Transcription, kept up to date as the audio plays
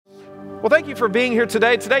Well, thank you for being here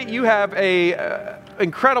today. Today you have a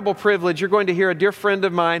incredible privilege. You're going to hear a dear friend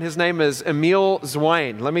of mine. His name is Emil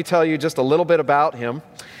Zwain. Let me tell you just a little bit about him.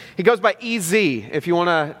 He goes by EZ, if you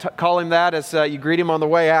want to call him that as you greet him on the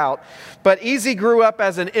way out. But EZ grew up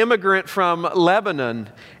as an immigrant from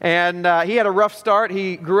Lebanon, and he had a rough start.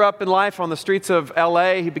 He grew up in life on the streets of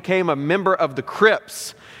L.A. He became a member of the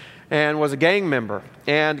Crips and was a gang member.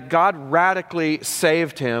 And God radically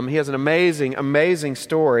saved him. He has an amazing, amazing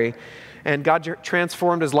story. And God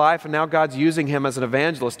transformed his life, and now God's using him as an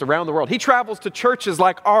evangelist around the world. He travels to churches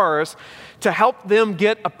like ours to help them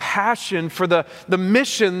get a passion for the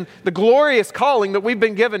mission, the glorious calling that we've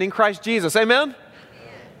been given in Christ Jesus. Amen?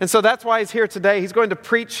 And so that's why he's here today. He's going to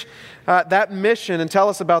preach that mission and tell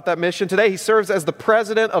us about that mission. Today he serves as the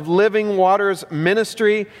president of Living Waters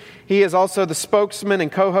Ministry. He is also the spokesman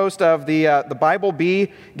and co-host of the Bible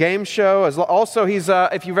Bee game show. Also, he's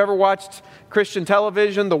if you've ever watched Christian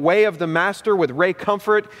television, The Way of the Master with Ray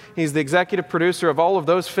Comfort. He's the executive producer of all of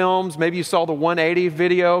those films. Maybe you saw the 180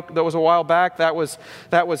 video that was a while back. That was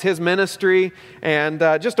his ministry, and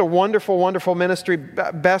just a wonderful, wonderful ministry.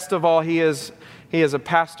 Best of all, he is a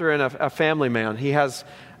pastor and a family man. He has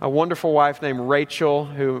a wonderful wife named Rachel,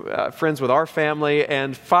 who friends with our family,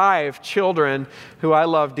 and 5 children who I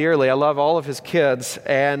love dearly. I love all of his kids,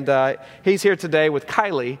 and he's here today with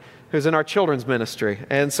Kylie, who's in our children's ministry.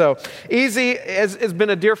 And so EZ has been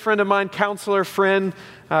a dear friend of mine, counselor, friend,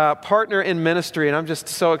 partner in ministry, and I'm just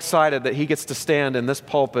so excited that he gets to stand in this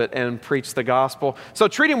pulpit and preach the gospel. So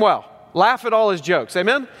treat him well. Laugh at all his jokes.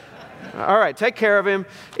 Amen? All right, take care of him.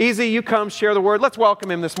 EZ, you come share the word. Let's welcome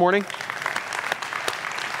him this morning.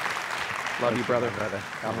 Love you, brother.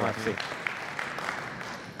 God bless you.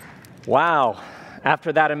 Wow.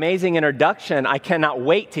 After that amazing introduction, I cannot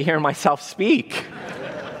wait to hear myself speak.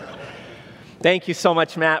 Thank you so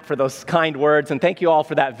much, Matt, for those kind words, and thank you all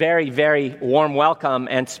for that very, very warm welcome.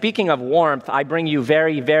 And speaking of warmth, I bring you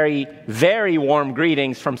very, very, very warm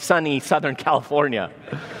greetings from sunny Southern California.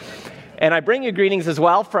 And I bring you greetings as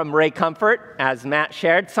well from Ray Comfort, as Matt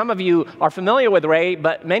shared. Some of you are familiar with Ray,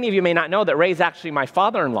 but many of you may not know that Ray is actually my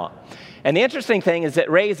father-in-law. And the interesting thing is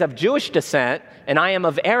that Ray is of Jewish descent, and I am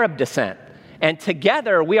of Arab descent. And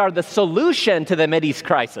together, we are the solution to the Mideast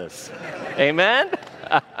crisis. Amen?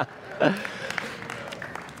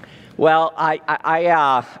 Well,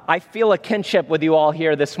 I feel a kinship with you all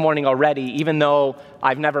here this morning already, even though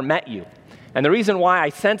I've never met you. And the reason why I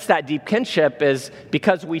sense that deep kinship is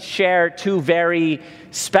because we share 2 very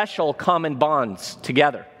special common bonds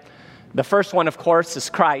together. The first one, of course, is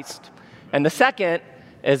Christ. And the second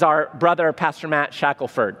is our brother, Pastor Matt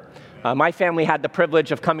Shackelford. My family had the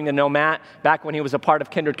privilege of coming to know Matt back when he was a part of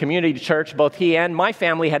Kindred Community Church. Both he and my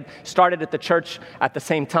family had started at the church at the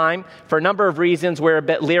same time. For a number of reasons, we're a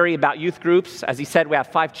bit leery about youth groups. As he said, we have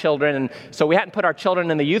 5 children, and so we hadn't put our children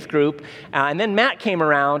in the youth group. And then Matt came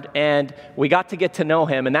around, and we got to get to know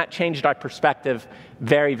him, and that changed our perspective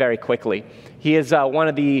very, very quickly. He is one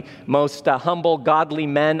of the most humble, godly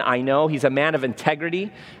men I know. He's a man of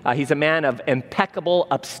integrity. He's a man of impeccable,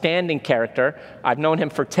 upstanding character. I've known him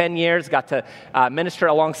for 10 years, got to minister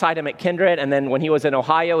alongside him at Kindred, and then when he was in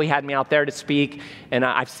Ohio, he had me out there to speak, and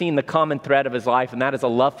I've seen the common thread of his life, and that is a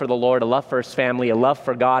love for the Lord, a love for his family, a love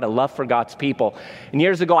for God, a love for God's people. And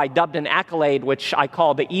years ago, I dubbed an accolade, which I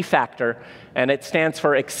call the E Factor, and it stands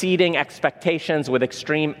for exceeding expectations with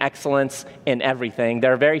extreme excellence in everything.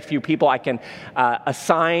 There are very few people I can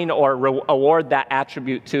assign or award that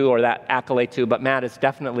attribute to or that accolade to, but Matt is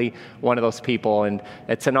definitely one of those people, and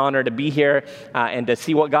it's an honor to be here and to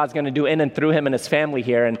see what God's going to do in and through him and his family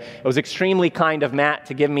here. And it was extremely kind of Matt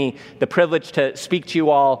to give me the privilege to speak to you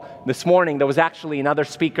all this morning. There was actually another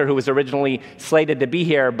speaker who was originally slated to be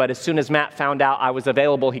here, but as soon as Matt found out I was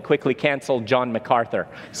available, he quickly canceled John MacArthur.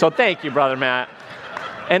 So thank you, Brother Matt.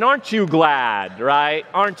 And aren't you glad, right?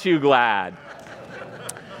 Aren't you glad?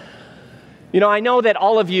 You know, I know that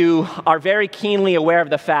all of you are very keenly aware of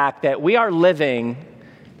the fact that we are living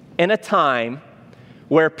in a time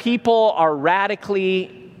where people are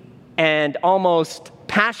radically and almost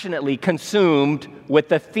passionately consumed with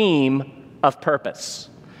the theme of purpose.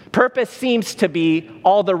 Purpose seems to be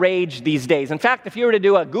all the rage these days. In fact, if you were to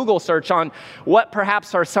do a Google search on what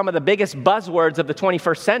perhaps are some of the biggest buzzwords of the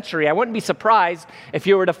 21st century, I wouldn't be surprised if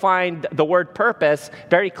you were to find the word purpose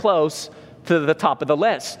very close to the top of the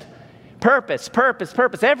list. Purpose, purpose,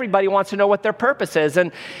 purpose. Everybody wants to know what their purpose is.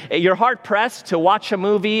 And you're hard-pressed to watch a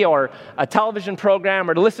movie or a television program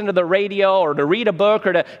or to listen to the radio or to read a book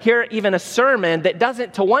or to hear even a sermon that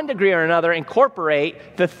doesn't, to one degree or another,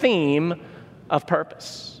 incorporate the theme of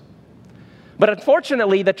purpose. But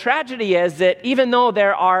unfortunately, the tragedy is that even though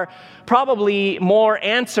there are probably more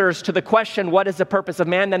answers to the question, what is the purpose of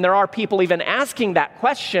man, than there are people even asking that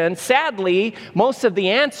question, sadly, most of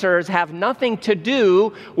the answers have nothing to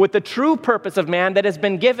do with the true purpose of man that has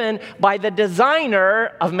been given by the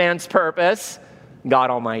designer of man's purpose,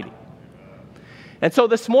 God Almighty. And so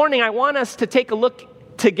this morning, I want us to take a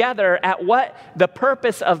look together at what the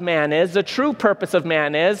purpose of man is, the true purpose of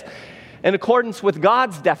man is, in accordance with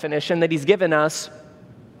God's definition that He's given us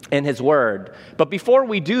in His Word. But before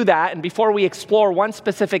we do that, and before we explore one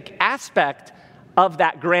specific aspect of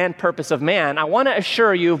that grand purpose of man, I want to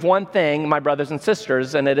assure you of one thing, my brothers and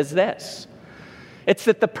sisters, and it is this. It's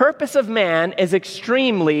that the purpose of man is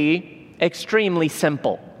extremely, extremely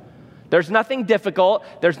simple. There's nothing difficult,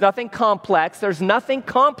 there's nothing complex, there's nothing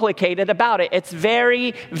complicated about it. It's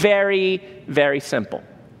very, very, very simple.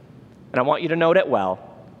 And I want you to note it well.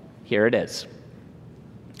 Here it is.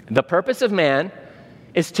 The purpose of man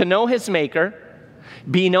is to know his Maker,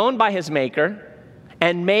 be known by his Maker,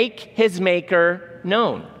 and make his Maker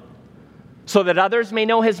known, so that others may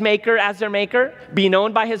know his Maker as their Maker, be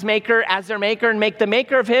known by his Maker as their Maker, and make the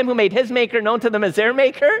Maker of him who made his Maker known to them as their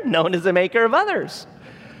Maker, known as the Maker of others.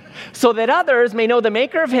 So that others may know the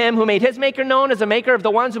Maker of him who made his Maker known as the Maker of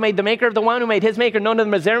the ones who made the Maker of the one who made his Maker known to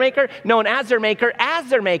them as their Maker, known as their Maker,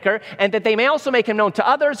 and that they may also make him known to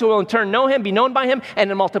others who will in turn know him, be known by him,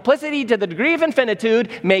 and in multiplicity to the degree of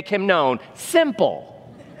infinitude, make him known. Simple.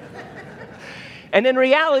 And in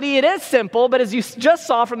reality, it is simple, but as you just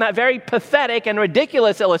saw from that very pathetic and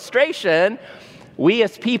ridiculous illustration, we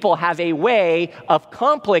as people have a way of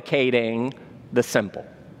complicating the simple.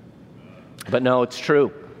 But no, it's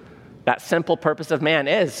true. That simple purpose of man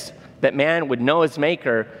is that man would know his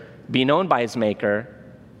Maker, be known by his Maker,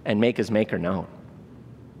 and make his Maker known.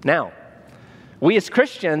 Now, we as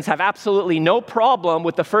Christians have absolutely no problem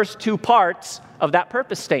with the first two parts of that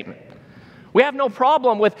purpose statement. We have no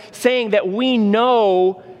problem with saying that we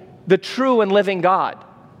know the true and living God,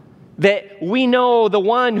 that we know the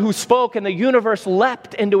one who spoke and the universe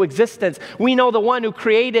leapt into existence. We know the one who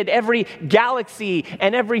created every galaxy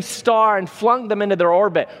and every star and flung them into their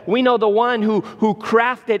orbit. We know the one who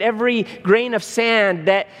crafted every grain of sand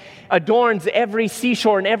that adorns every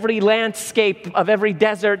seashore and every landscape of every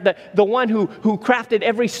desert, the one who crafted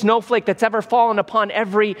every snowflake that's ever fallen upon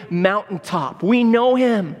every mountaintop. We know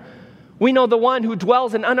him. We know the one who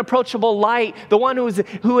dwells in unapproachable light, the one who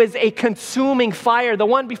is a consuming fire, the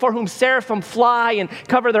one before whom seraphim fly and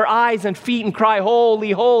cover their eyes and feet and cry,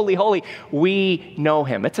 holy, holy, holy. We know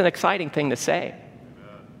him. It's an exciting thing to say.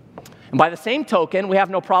 And by the same token, we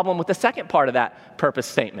have no problem with the second part of that purpose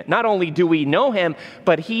statement. Not only do we know him,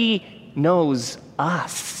 but he knows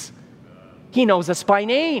us. He knows us by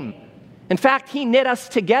name. In fact, he knit us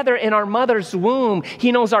together in our mother's womb.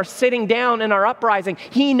 He knows our sitting down and our uprising.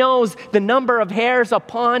 He knows the number of hairs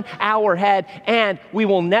upon our head. And we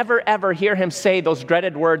will never, ever hear him say those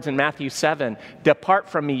dreaded words in Matthew 7, "Depart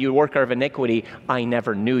from me, you worker of iniquity. I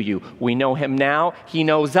never knew you." We know him now. He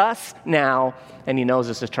knows us now. And he knows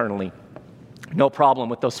us eternally. No problem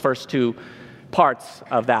with those first two parts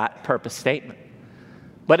of that purpose statement.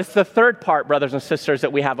 But it's the third part, brothers and sisters,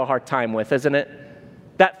 that we have a hard time with, isn't it?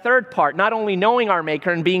 That third part, not only knowing our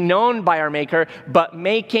Maker and being known by our Maker, but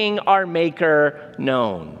making our Maker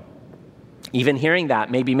known. Even hearing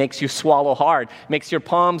that maybe makes you swallow hard, makes your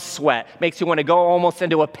palms sweat, makes you want to go almost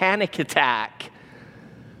into a panic attack.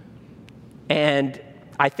 And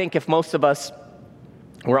I think if most of us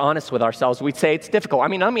were honest with ourselves, we'd say it's difficult. I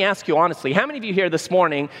mean, let me ask you honestly, how many of you here this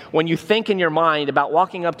morning, when you think in your mind about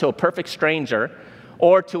walking up to a perfect stranger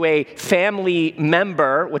or to a family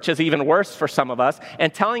member, which is even worse for some of us,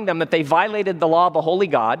 and telling them that they violated the law of a holy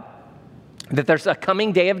God, that there's a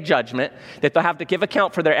coming day of judgment, that they'll have to give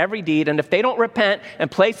account for their every deed, and if they don't repent and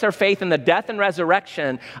place their faith in the death and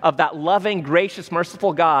resurrection of that loving, gracious,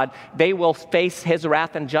 merciful God, they will face his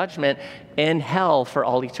wrath and judgment in hell for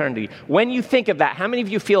all eternity. When you think of that, how many of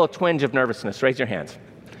you feel a twinge of nervousness? Raise your hands.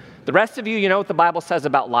 The rest of you, you know what the Bible says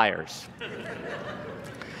about liars.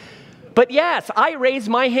 But yes, I raise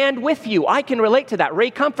my hand with you. I can relate to that.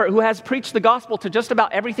 Ray Comfort, who has preached the gospel to just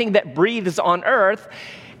about everything that breathes on earth,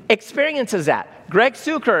 experiences that. Greg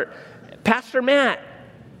Sukert, Pastor Matt,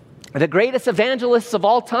 the greatest evangelists of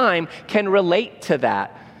all time, can relate to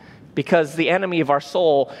that because the enemy of our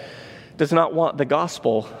soul does not want the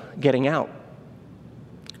gospel getting out.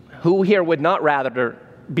 Who here would not rather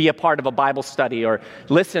be a part of a Bible study or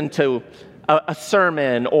listen to a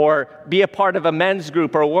sermon or be a part of a men's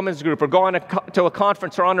group or a women's group or go on to a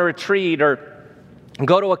conference or on a retreat or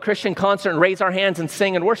go to a Christian concert and raise our hands and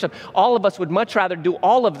sing and worship. All of us would much rather do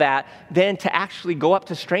all of that than to actually go up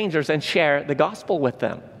to strangers and share the gospel with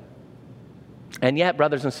them. And yet,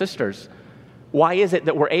 brothers and sisters, why is it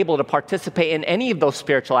that we're able to participate in any of those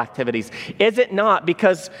spiritual activities? Is it not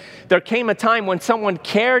because there came a time when someone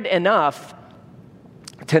cared enough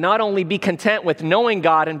to not only be content with knowing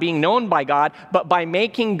God and being known by God, but by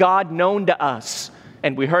making God known to us?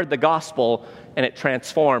 And we heard the gospel, and it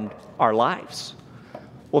transformed our lives.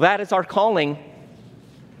 Well, that is our calling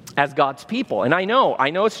as God's people. And I know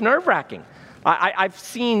it's nerve-wracking. I've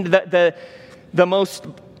seen the most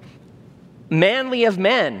manly of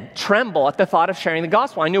men tremble at the thought of sharing the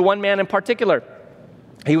gospel. I knew one man in particular.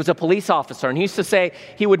 He was a police officer, and he used to say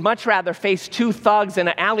he would much rather face two thugs in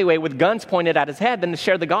an alleyway with guns pointed at his head than to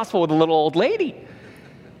share the gospel with a little old lady.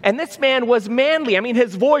 And this man was manly. I mean,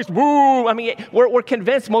 his voice, woo! I mean, we're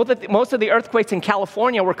convinced most of the earthquakes in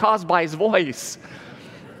California were caused by his voice.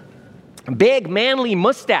 Big, manly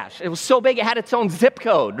mustache. It was so big it had its own zip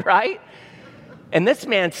code, right? And this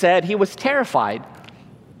man said he was terrified.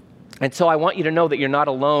 And so I want you to know that you're not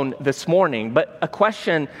alone this morning. But a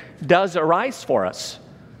question does arise for us.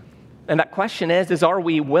 And that question is are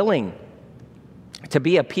we willing to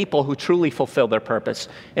be a people who truly fulfill their purpose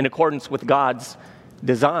in accordance with God's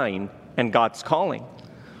design and God's calling?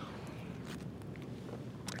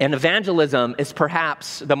 And evangelism is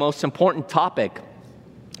perhaps the most important topic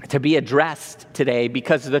to be addressed today,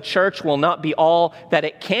 because the church will not be all that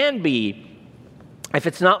it can be if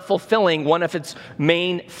it's not fulfilling one of its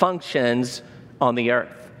main functions on the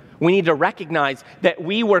earth. We need to recognize that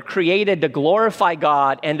we were created to glorify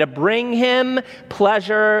God and to bring Him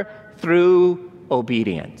pleasure through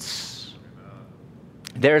obedience.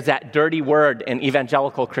 There's that dirty word in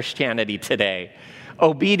evangelical Christianity today,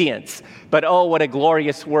 obedience. But oh, what a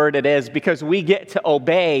glorious word it is, because we get to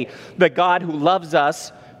obey the God who loves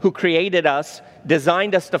us, who created us,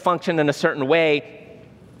 designed us to function in a certain way,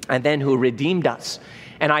 and then who redeemed us.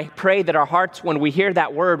 And I pray that our hearts, when we hear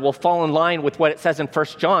that word, will fall in line with what it says in 1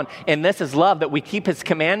 John. And this is love, that we keep His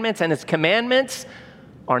commandments, and His commandments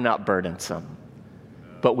are not burdensome.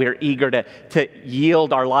 But we're eager to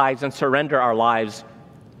yield our lives and surrender our lives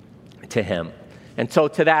to Him. And so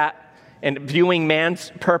to that, and viewing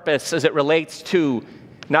man's purpose as it relates to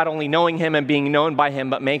not only knowing Him and being known by Him,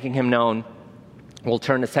 but making Him known, we'll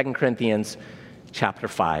turn to 2 Corinthians chapter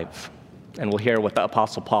 5. And we'll hear what the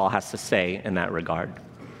Apostle Paul has to say in that regard.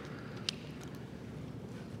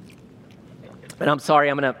 And I'm sorry,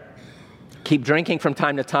 I'm going to keep drinking from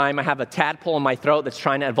time to time. I have a tadpole in my throat that's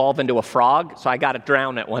trying to evolve into a frog, so I got to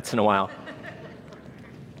drown it once in a while.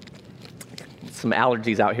 Some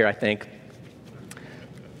allergies out here, I think.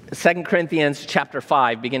 2 Corinthians chapter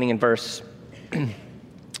 5, beginning in verse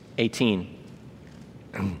 18.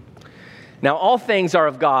 Now, all things are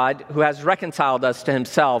of God, who has reconciled us to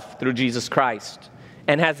Himself through Jesus Christ,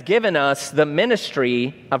 and has given us the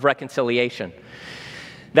ministry of reconciliation.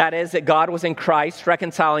 That is, that God was in Christ,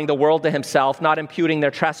 reconciling the world to Himself, not imputing their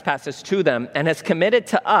trespasses to them, and has committed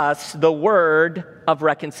to us the word of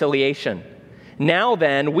reconciliation. Now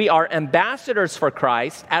then, we are ambassadors for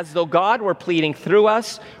Christ, as though God were pleading through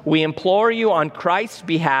us. We implore you on Christ's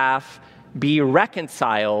behalf, be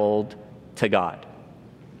reconciled to God.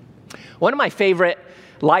 One of my favorite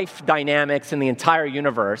life dynamics in the entire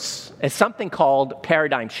universe is something called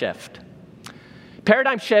paradigm shift.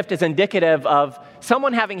 Paradigm shift is indicative of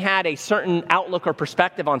someone having had a certain outlook or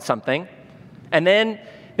perspective on something, and then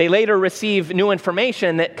they later receive new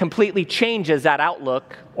information that completely changes that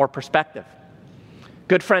outlook or perspective. A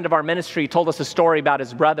good friend of our ministry told us a story about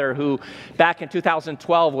his brother who, back in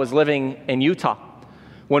 2012, was living in Utah,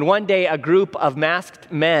 when one day a group of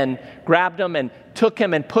masked men grabbed him and took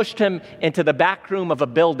him and pushed him into the back room of a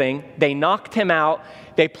building. They knocked him out.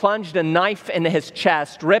 They plunged a knife into his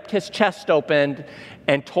chest, ripped his chest open,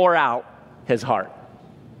 and tore out his heart.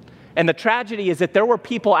 And the tragedy is that there were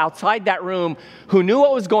people outside that room who knew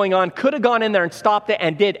what was going on, could have gone in there and stopped it,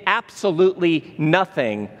 and did absolutely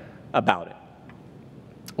nothing about it.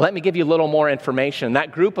 Let me give you a little more information.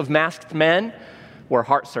 That group of masked men were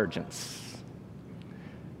heart surgeons.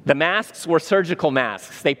 The masks were surgical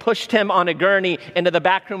masks. They pushed him on a gurney into the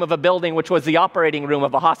back room of a building, which was the operating room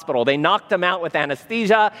of a hospital. They knocked him out with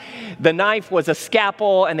anesthesia. The knife was a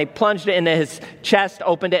scalpel, and they plunged it into his chest,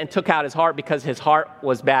 opened it, and took out his heart because his heart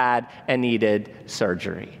was bad and needed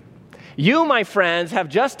surgery. You, my friends, have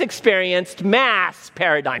just experienced mass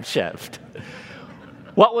paradigm shift.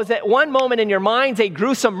 What was at one moment in your minds a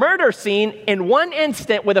gruesome murder scene, in one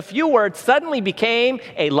instant, with a few words, suddenly became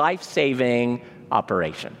a life-saving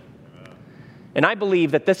operation. And I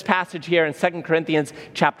believe that this passage here in 2 Corinthians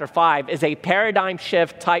chapter 5 is a paradigm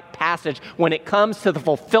shift type passage when it comes to the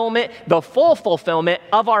fulfillment, the full fulfillment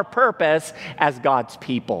of our purpose as God's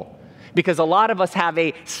people. Because a lot of us have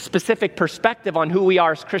a specific perspective on who we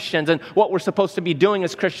are as Christians and what we're supposed to be doing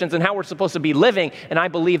as Christians and how we're supposed to be living. And I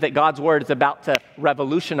believe that God's word is about to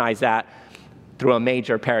revolutionize that through a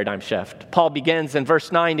major paradigm shift. Paul begins in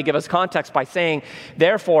verse 9 to give us context by saying,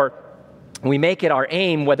 therefore, we make it our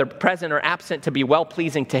aim, whether present or absent, to be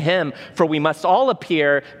well-pleasing to him, for we must all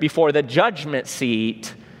appear before the judgment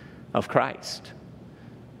seat of Christ.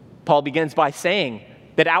 Paul begins by saying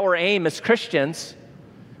that our aim as Christians,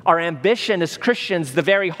 our ambition as Christians, the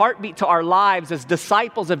very heartbeat to our lives as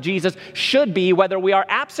disciples of Jesus should be, whether we are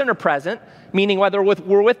absent or present, meaning whether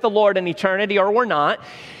we're with the Lord in eternity or we're not,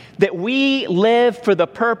 that we live for the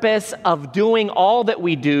purpose of doing all that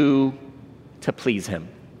we do to please him.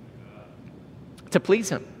 To please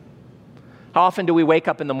him. How often do we wake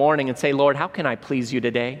up in the morning and say, Lord, how can I please you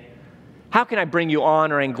today? How can I bring you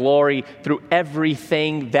honor and glory through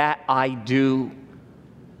everything that I do?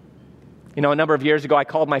 You know, a number of years ago, I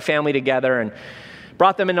called my family together and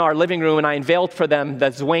brought them into our living room, and I unveiled for them the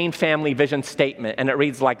Zwain family vision statement. And it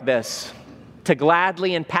reads like this: to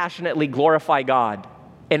gladly and passionately glorify God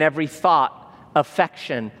in every thought,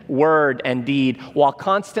 affection, word, and deed, while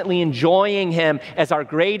constantly enjoying him as our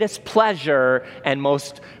greatest pleasure and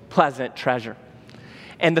most pleasant treasure.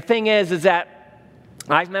 And the thing is that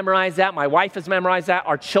I've memorized that, my wife has memorized that,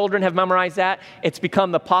 our children have memorized that. It's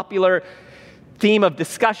become the popular theme of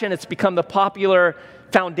discussion. It's become the popular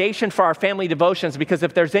foundation for our family devotions, because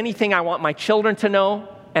if there's anything I want my children to know,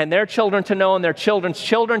 and their children to know, and their children's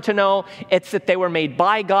children to know, it's that they were made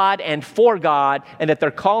by God and for God, and that their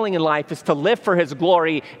calling in life is to live for his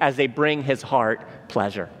glory as they bring his heart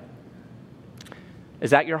pleasure.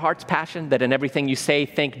 Is that your heart's passion? That in everything you say,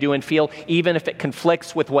 think, do, and feel, even if it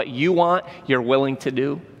conflicts with what you want, you're willing to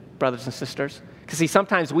do, brothers and sisters? Because see,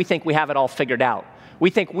 sometimes we think we have it all figured out. We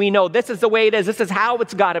think we know this is the way it is, this is how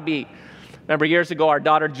it's got to be. Remember years ago, our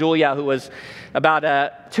daughter Julia, who was about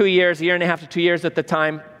a year and a half to 2 years at the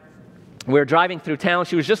time, we were driving through town.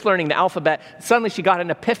 She was just learning the alphabet. Suddenly she got an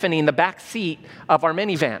epiphany in the back seat of our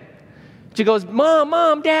minivan. She goes,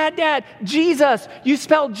 Mom, Dad, Jesus. You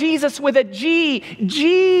spelled Jesus with a G.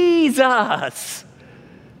 Jesus.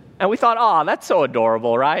 And we thought, oh, that's so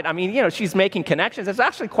adorable, right? I mean, you know, she's making connections. It's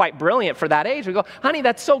actually quite brilliant for that age. We go, honey,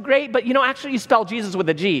 that's so great, but you know, actually you spelled Jesus with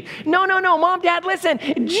a G. No, Mom, Dad, listen.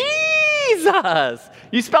 Jesus.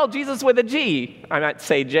 You spelled Jesus with a G. I might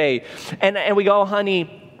say J. And we go,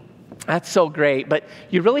 honey, that's so great, but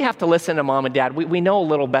you really have to listen to Mom and Dad. We know a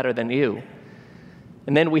little better than you.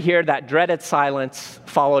 And then we hear that dreaded silence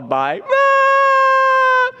followed by,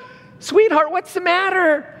 sweetheart, what's the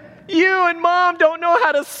matter? You and Mom don't know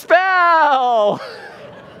how to spell.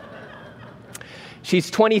 She's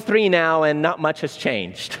 23 now and not much has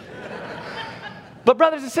changed. But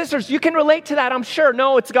brothers and sisters, you can relate to that, I'm sure.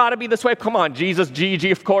 No, it's got to be this way. Come on, Jesus,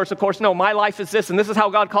 G, of course. No, my life is this, and this is how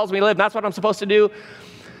God calls me to live, and that's what I'm supposed to do.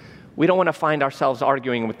 We don't want to find ourselves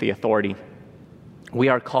arguing with the authority. We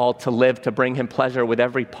are called to live to bring him pleasure with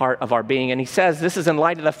every part of our being. And he says this is in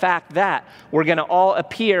light of the fact that we're going to all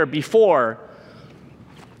appear before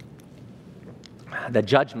the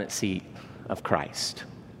judgment seat of Christ.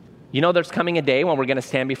 You know, there's coming a day when we're going to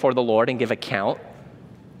stand before the Lord and give account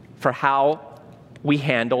for how we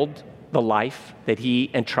handled the life that he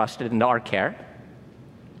entrusted into our care.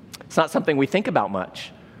 It's not something we think about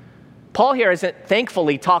much. Paul here isn't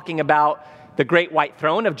thankfully talking about the great white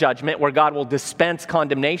throne of judgment where God will dispense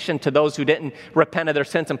condemnation to those who didn't repent of their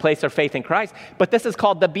sins and place their faith in Christ. But this is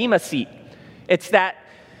called the Bema seat. It's that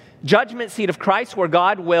judgment seat of Christ where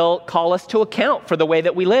God will call us to account for the way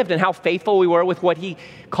that we lived and how faithful we were with what he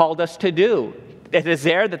called us to do. It is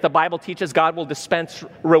there that the Bible teaches God will dispense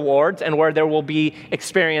rewards and where there will be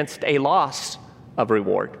experienced a loss of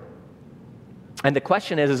reward. And the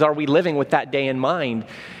question is are we living with that day in mind,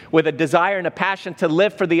 with a desire and a passion to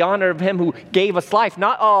live for the honor of him who gave us life?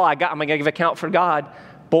 Not, I'm going to give account for God.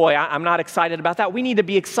 Boy, I'm not excited about that. We need to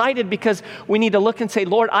be excited because we need to look and say,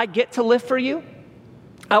 Lord, I get to live for you.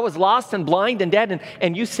 I was lost and blind and dead,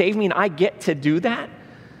 and you saved me, and I get to do that.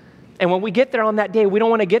 And when we get there on that day, we don't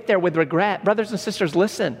want to get there with regret. Brothers and sisters,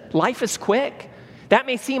 listen, life is quick. That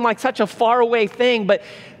may seem like such a faraway thing, but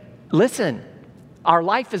listen, our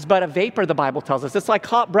life is but a vapor, the Bible tells us. It's like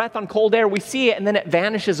hot breath on cold air. We see it, and then it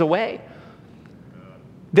vanishes away.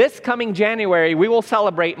 This coming January, we will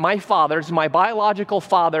celebrate my biological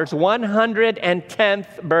father's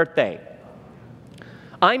 110th birthday.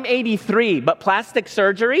 I'm 83, but plastic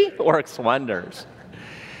surgery works wonders.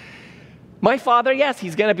 My father, yes,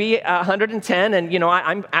 he's going to be 110, and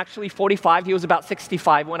I'm actually 45. He was about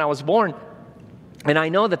 65 when I was born. And I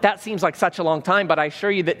know that seems like such a long time, but I assure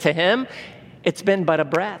you that to him, it's been but a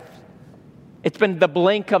breath. It's been the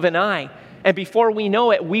blink of an eye. And before we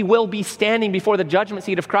know it, we will be standing before the judgment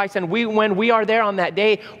seat of Christ. And when we are there on that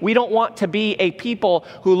day, we don't want to be a people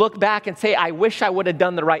who look back and say, I wish I would have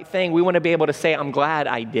done the right thing. We want to be able to say, I'm glad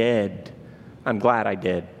I did. I'm glad I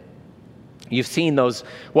did. You've seen those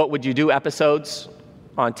What Would You Do episodes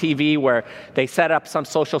on TV where they set up some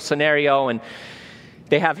social scenario and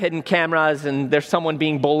they have hidden cameras and there's someone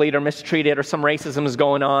being bullied or mistreated or some racism is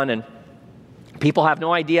going on, and people have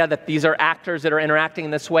no idea that these are actors that are interacting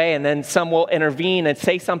in this way, and then some will intervene and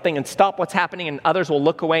say something and stop what's happening, and others will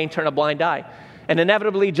look away and turn a blind eye. And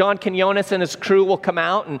inevitably, John Quinones and his crew will come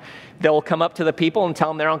out and they'll come up to the people and tell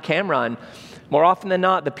them they're on camera. And more often than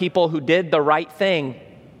not, the people who did the right thing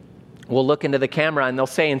will look into the camera and they'll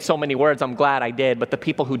say in so many words, I'm glad I did. But the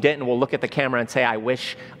people who didn't will look at the camera and say, I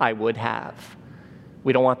wish I would have.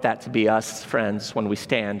 We don't want that to be us, friends, when we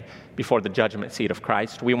stand before the judgment seat of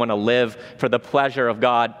Christ. We want to live for the pleasure of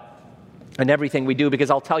God in everything we do, because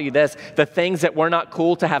I'll tell you this, the things that we're not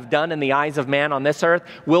cool to have done in the eyes of man on this earth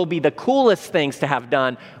will be the coolest things to have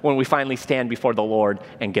done when we finally stand before the Lord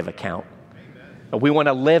and give account. We want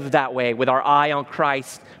to live that way with our eye on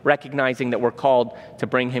Christ, recognizing that we're called to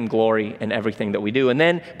bring him glory in everything that we do. And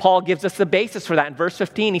then Paul gives us the basis for that. In verse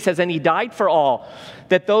 15, he says, and he died for all,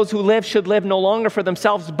 that those who live should live no longer for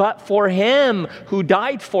themselves, but for him who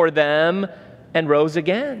died for them and rose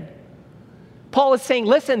again. Paul is saying,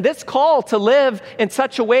 listen, this call to live in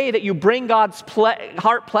such a way that you bring God's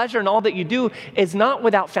heart pleasure in all that you do is not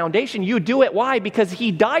without foundation. You do it. Why? Because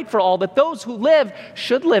he died for all, that those who live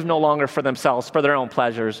should live no longer for themselves, for their own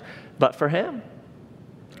pleasures, but for him.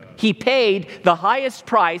 He paid the highest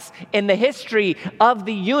price in the history of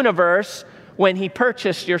the universe when he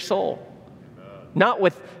purchased your soul. Not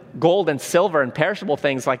with gold and silver and perishable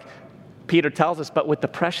things like Peter tells us, but with the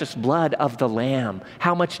precious blood of the Lamb.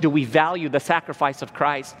 How much do we value the sacrifice of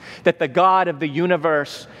Christ? That the God of the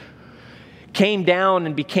universe came down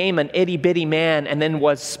and became an itty-bitty man and then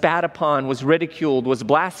was spat upon, was ridiculed, was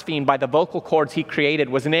blasphemed by the vocal cords he created,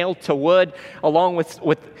 was nailed to wood along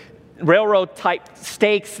with railroad-type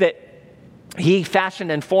stakes that he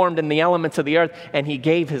fashioned and formed in the elements of the earth, and he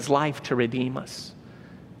gave his life to redeem us.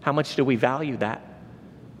 How much do we value that?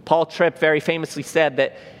 Paul Tripp very famously said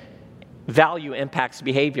that value impacts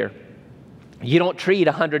behavior. You don't treat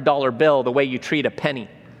a $100 bill the way you treat a penny.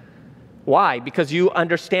 Why? Because you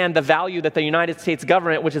understand the value that the United States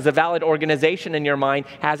government, which is a valid organization in your mind,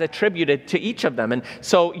 has attributed to each of them. And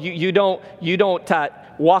so you don't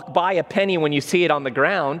walk by a penny when you see it on the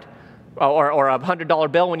ground, or a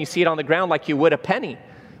 $100 bill when you see it on the ground like you would a penny.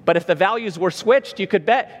 But if the values were switched, you could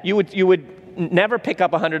bet you would never pick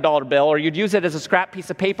up a $100 bill, or you'd use it as a scrap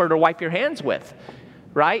piece of paper to wipe your hands with.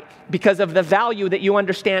 Right? Because of the value that you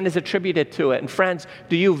understand is attributed to it. And friends,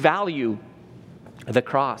 do you value the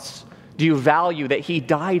cross? Do you value that he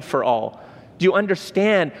died for all? Do you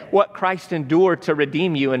understand what Christ endured to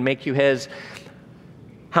redeem you and make you his?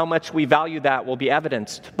 How much we value that will be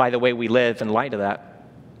evidenced by the way we live in light of that.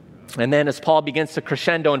 And then as Paul begins to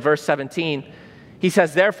crescendo in verse 17, he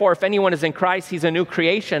says, therefore, if anyone is in Christ, he's a new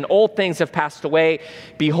creation. Old things have passed away.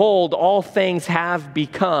 Behold, all things have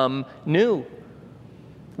become new.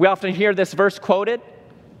 We often hear this verse quoted.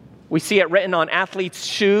 We see it written on athletes'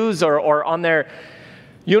 shoes or on their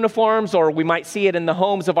uniforms, or we might see it in the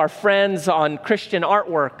homes of our friends on Christian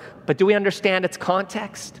artwork. But do we understand its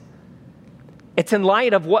context? It's in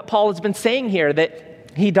light of what Paul has been saying here,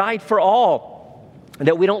 that he died for all,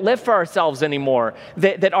 that we don't live for ourselves anymore,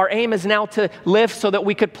 that our aim is now to live so that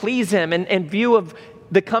we could please him in view of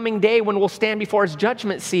the coming day when we'll stand before his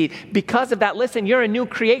judgment seat. Because of that, listen, you're a new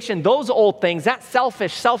creation. Those old things, that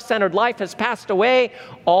selfish, self-centered life has passed away.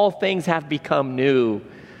 All things have become new.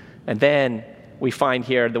 And then we find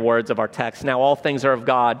here the words of our text. Now all things are of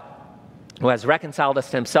God, who has reconciled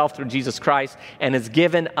us to himself through Jesus Christ and has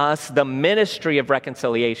given us the ministry of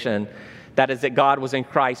reconciliation. That is, that God was in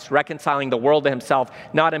Christ, reconciling the world to himself,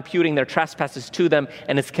 not imputing their trespasses to them,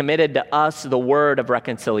 and has committed to us the word of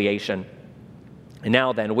reconciliation. And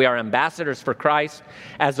now then, we are ambassadors for Christ.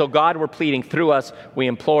 As though God were pleading through us, we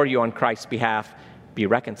implore you on Christ's behalf, be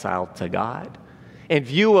reconciled to God. In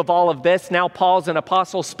view of all of this, now Paul's an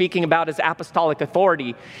apostle speaking about his apostolic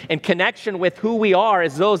authority in connection with who we are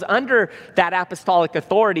as those under that apostolic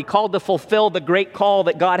authority, called to fulfill the great call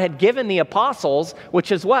that God had given the apostles,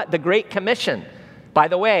 which is what? The Great Commission. By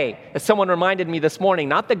the way, as someone reminded me this morning,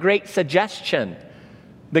 not the Great Suggestion,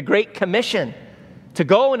 the Great Commission. To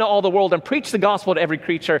go into all the world and preach the gospel to every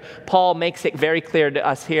creature, Paul makes it very clear to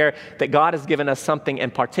us here that God has given us something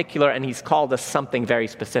in particular, and he's called us something very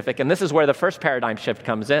specific. And this is where the first paradigm shift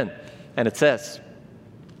comes in, and it's this.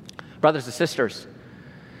 Brothers and sisters,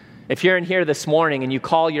 if you're in here this morning and you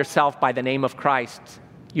call yourself by the name of Christ,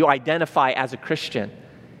 you identify as a Christian,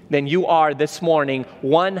 then you are this morning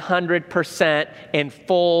 100% in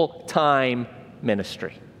full-time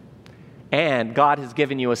ministry. And God has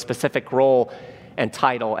given you a specific role and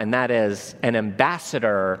title, and that is an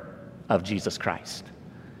ambassador of Jesus Christ.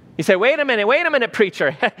 You say, wait a minute,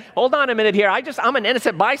 preacher. Hold on a minute here. I'm an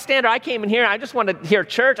innocent bystander. I came in here. I just want to hear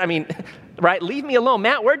church. I mean, right? Leave me alone.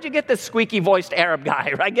 Matt, where'd you get this squeaky-voiced Arab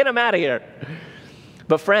guy? Right? Get him out of here.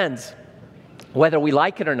 But friends, whether we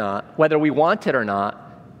like it or not, whether we want it or not,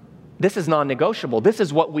 this is non-negotiable. This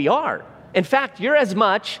is what we are. In fact, you're as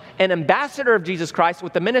much an ambassador of Jesus Christ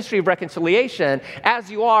with the ministry of reconciliation as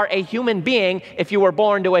you are a human being if you were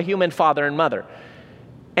born to a human father and mother.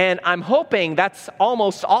 And I'm hoping that's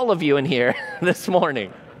almost all of you in here this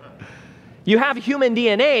morning. You have human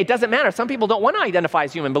DNA. It doesn't matter. Some people don't want to identify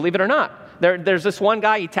as human, believe it or not. There's this one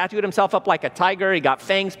guy, he tattooed himself up like a tiger. He got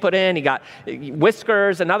fangs put in. He got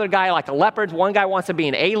whiskers. Another guy like a leopard. One guy wants to be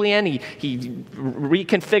an alien. He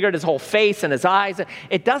reconfigured his whole face and his eyes.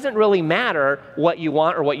 It doesn't really matter what you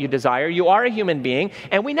want or what you desire. You are a human being.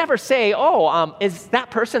 And we never say, is that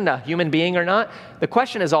person a human being or not? The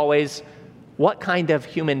question is always, what kind of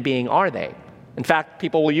human being are they? In fact,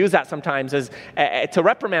 people will use that sometimes as to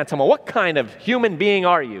reprimand someone. What kind of human being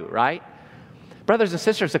are you, right? Brothers and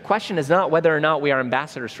sisters, the question is not whether or not we are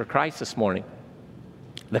ambassadors for Christ this morning.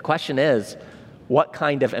 The question is, what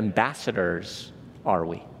kind of ambassadors are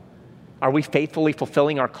we? Are we faithfully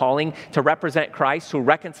fulfilling our calling to represent Christ who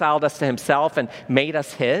reconciled us to himself and made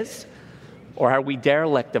us his? Or are we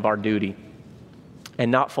derelict of our duty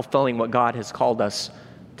and not fulfilling what God has called us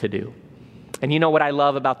to do? And you know what I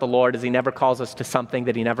love about the Lord is he never calls us to something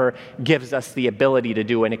that he never gives us the ability to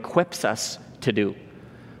do and equips us to do.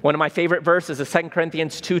 One of my favorite verses is 2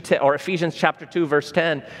 Corinthians 2:10 or Ephesians chapter 2, verse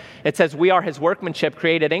 10. It says, we are his workmanship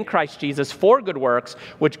created in Christ Jesus for good works,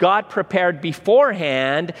 which God prepared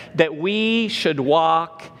beforehand that we should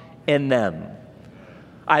walk in them.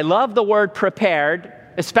 I love the word prepared,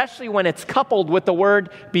 especially when it's coupled with the word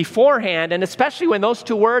beforehand, and especially when those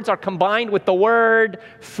two words are combined with the word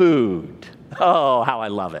food. Oh, how I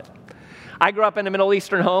love it. I grew up in a Middle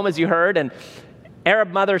Eastern home, as you heard, and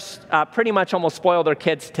Arab mothers pretty much almost spoiled their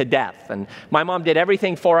kids to death. And my mom did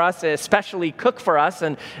everything for us, especially cook for us.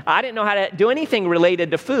 And I didn't know how to do anything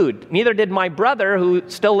related to food. Neither did my brother, who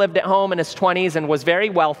still lived at home in his 20s and was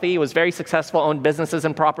very wealthy, was very successful, owned businesses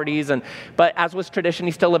and properties. But as was tradition,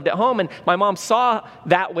 he still lived at home. And my mom saw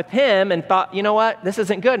that with him and thought, you know what, this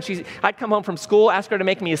isn't good. And I'd come home from school, ask her to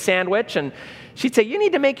make me a sandwich, and she'd say, you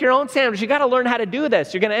need to make your own sandwich. You got to learn how to do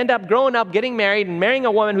this. You're going to end up growing up, getting married, and marrying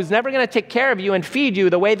a woman who's never going to take care of you and feed you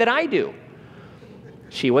the way that I do.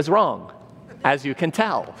 She was wrong, as you can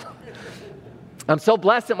tell. I'm so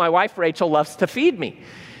blessed that my wife, Rachel, loves to feed me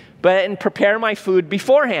and prepare my food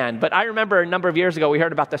beforehand. But I remember a number of years ago, we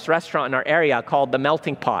heard about this restaurant in our area called The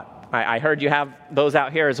Melting Pot. I heard you have those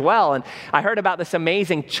out here as well. And I heard about this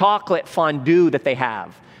amazing chocolate fondue that they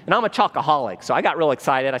have. And I'm a chocoholic, so I got real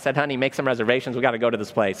excited. I said, honey, make some reservations. We got to go to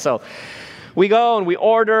this place. So we go and we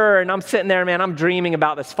order, and I'm sitting there, man, I'm dreaming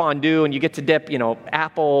about this fondue, and you get to dip,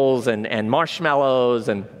 apples and marshmallows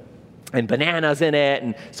and bananas in it.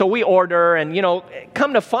 And so we order, and,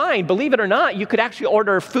 come to find, believe it or not, you could actually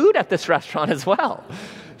order food at this restaurant as well.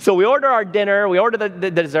 So we order our dinner, we order the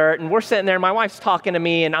dessert, and we're sitting there, and my wife's talking to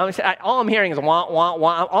me, and all I'm hearing is wah, wah,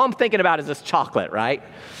 wah. All I'm thinking about is this chocolate, right?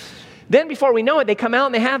 Then before we know it, they come out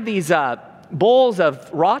and they have these bowls of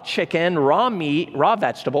raw chicken, raw meat, raw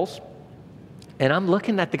vegetables. And I'm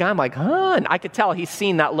looking at the guy, I'm like, huh? And I could tell he's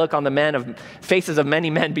seen that look on the faces of many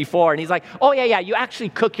men before. And he's like, oh, yeah, you actually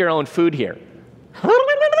cook your own food here.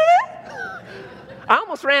 I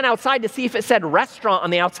almost ran outside to see if it said restaurant on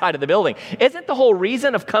the outside of the building. Isn't the whole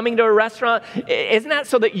reason of coming to a restaurant, isn't that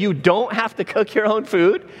so that you don't have to cook your own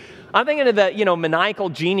food? I'm thinking of the, maniacal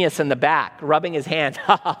genius in the back, rubbing his hands.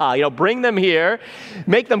 Bring them here,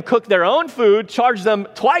 make them cook their own food, charge them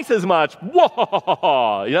twice as much.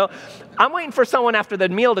 Whoa, I'm waiting for someone after the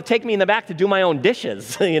meal to take me in the back to do my own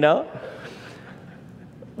dishes, But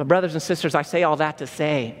brothers and sisters, I say all that to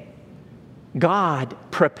say, God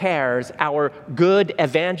prepares our good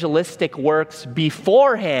evangelistic works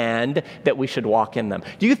beforehand that we should walk in them.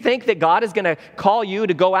 Do you think that God is going to call you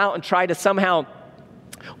to go out and try to somehow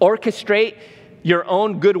orchestrate your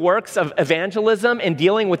own good works of evangelism and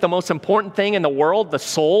dealing with the most important thing in the world, the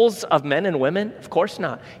souls of men and women? Of course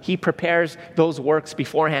not. He prepares those works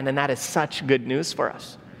beforehand, and that is such good news for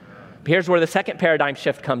us. Here's where the second paradigm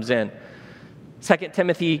shift comes in. 2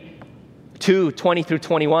 Timothy 2:20 through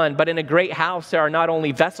 21. But in a great house there are not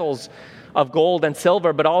only vessels of gold and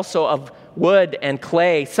silver, but also of wood and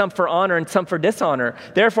clay, some for honor and some for dishonor.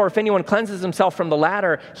 Therefore, if anyone cleanses himself from the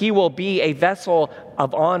latter, he will be a vessel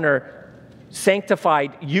of honor,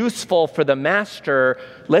 sanctified, useful for the master.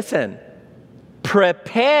 Listen,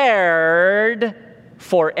 prepared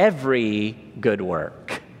for every good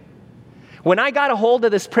work. When I got a hold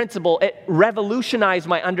of this principle, it revolutionized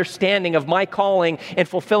my understanding of my calling and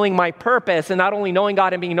fulfilling my purpose, and not only knowing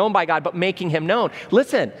God and being known by God, but making him known.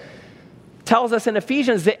 Listen, tells us in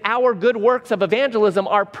Ephesians that our good works of evangelism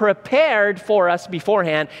are prepared for us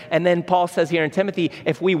beforehand. And then Paul says here in Timothy,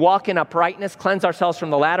 if we walk in uprightness, cleanse ourselves from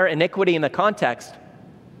the latter, iniquity in the context,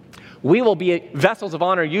 we will be vessels of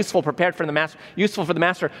honor, useful for the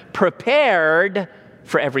master, prepared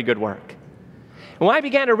for every good work. And what I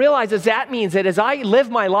began to realize is that means that as I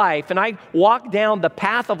live my life and I walk down the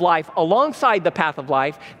path of life, alongside the path of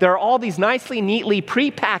life, there are all these nicely, neatly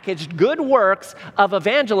prepackaged good works of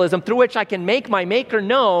evangelism through which I can make my Maker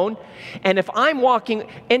known. And if I'm walking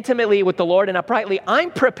intimately with the Lord and uprightly,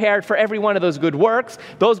 I'm prepared for every one of those good works.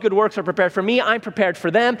 Those good works are prepared for me. I'm prepared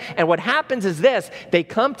for them. And what happens is this: they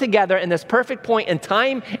come together in this perfect point in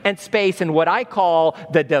time and space in what I call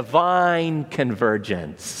the divine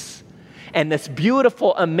convergence. And this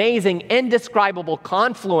beautiful, amazing, indescribable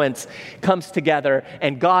confluence comes together,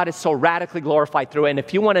 and God is so radically glorified through it. And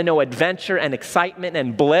if you want to know adventure and excitement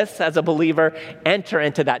and bliss as a believer, enter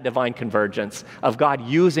into that divine convergence of God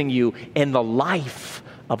using you in the life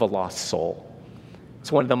of a lost soul.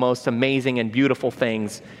 It's one of the most amazing and beautiful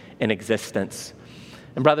things in existence.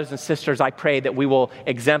 And brothers and sisters, I pray that we will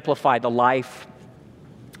exemplify the life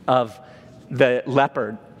of the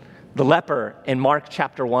leper in Mark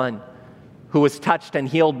chapter 1. Who was touched and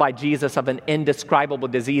healed by Jesus of an indescribable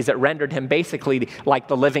disease that rendered him basically like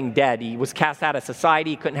the living dead. He was cast out of society,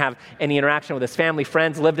 he couldn't have any interaction with his family,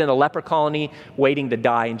 friends, lived in a leper colony, waiting to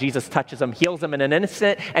die. And Jesus touches him, heals him in an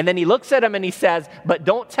instant, and then he looks at him and he says, "But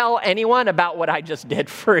don't tell anyone about what I just did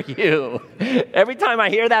for you." Every time I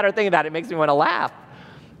hear that or think of that, it makes me want to laugh.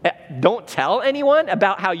 Don't tell anyone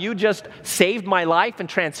about how you just saved my life and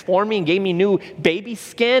transformed me and gave me new baby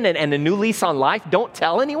skin and a new lease on life. Don't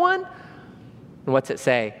tell anyone? And what's it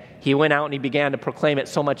say? He went out and he began to proclaim it,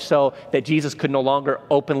 so much so that Jesus could no longer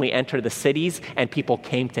openly enter the cities, and people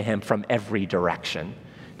came to him from every direction.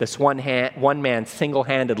 This one man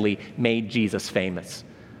single-handedly made Jesus famous.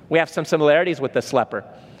 We have some similarities with this leper.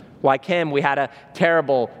 Like him, we had a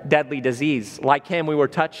terrible, deadly disease. Like him, we were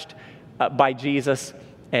touched by Jesus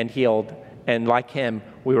and healed. And like him,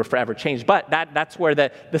 we were forever changed. But that's where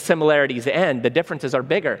the similarities end. The differences are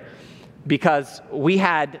bigger. Because we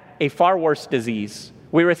had a far worse disease.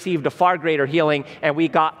 We received a far greater healing, and we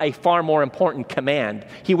got a far more important command.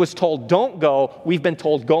 He was told, don't go. We've been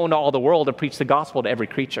told, go into all the world and preach the gospel to every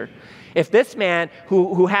creature. If this man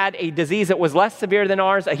who had a disease that was less severe than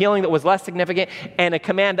ours, a healing that was less significant, and a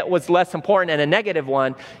command that was less important and a negative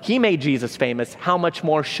one, he made Jesus famous, how much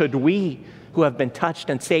more should we, who have been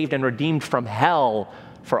touched and saved and redeemed from hell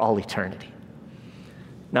for all eternity?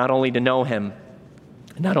 Not only to know him,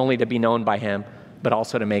 not only to be known by him, but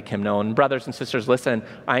also to make him known. Brothers and sisters, listen,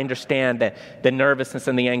 I understand that the nervousness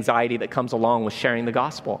and the anxiety that comes along with sharing the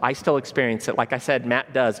gospel. I still experience it. Like I said,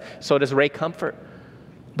 Matt does. So does Ray Comfort.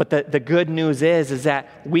 But the good news is that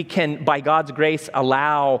we can, by God's grace,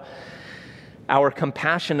 allow our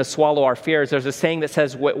compassion to swallow our fears. There's a saying that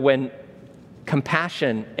says, when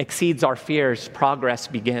compassion exceeds our fears, progress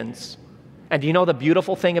begins. And do you know the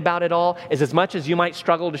beautiful thing about it all is, as much as you might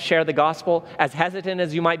struggle to share the gospel, as hesitant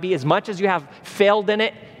as you might be, as much as you have failed in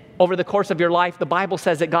it over the course of your life, the Bible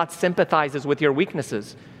says that God sympathizes with your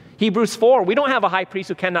weaknesses. Hebrews 4, we don't have a high priest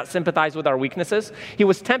who cannot sympathize with our weaknesses. He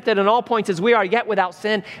was tempted in all points as we are, yet without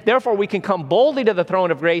sin. Therefore, we can come boldly to the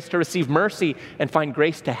throne of grace to receive mercy and find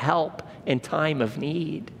grace to help in time of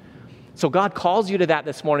need. So God calls you to that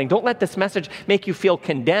this morning. Don't let this message make you feel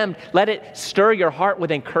condemned. Let it stir your heart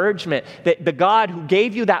with encouragement that the God who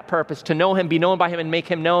gave you that purpose to know him, be known by him, and make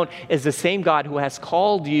him known is the same God who has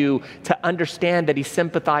called you to understand that he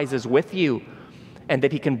sympathizes with you and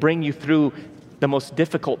that he can bring you through the most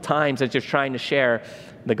difficult times as you're trying to share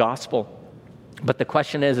the gospel. But the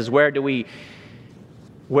question is where do we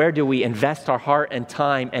invest our heart and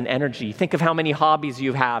time and energy? Think of how many hobbies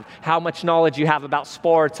you have, how much knowledge you have about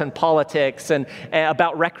sports and politics and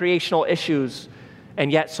about recreational issues.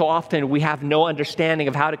 And yet so often we have no understanding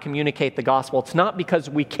of how to communicate the gospel. It's not because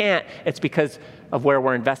we can't, it's because of where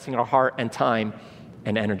we're investing our heart and time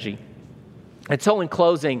and energy. And so in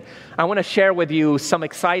closing, I want to share with you some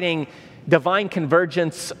exciting divine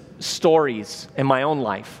convergence stories in my own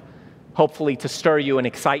life, hopefully to stir you and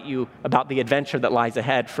excite you about the adventure that lies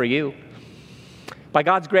ahead for you. By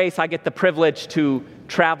God's grace, I get the privilege to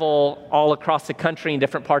travel all across the country in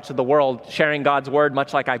different parts of the world, sharing God's word,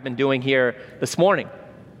 much like I've been doing here this morning.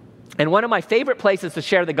 And one of my favorite places to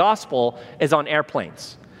share the gospel is on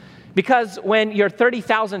airplanes. Because when you're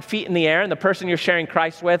 30,000 feet in the air and the person you're sharing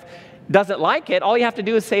Christ with doesn't like it, all you have to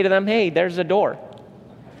do is say to them, hey, there's a door.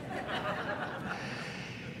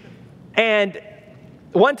 And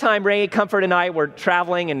one time, Ray Comfort and I were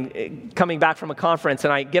traveling and coming back from a conference,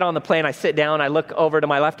 and I get on the plane, I sit down, I look over to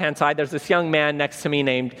my left-hand side, there's this young man next to me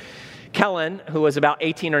named Kellen, who was about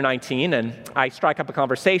 18 or 19, and I strike up a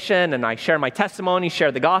conversation, and I share my testimony,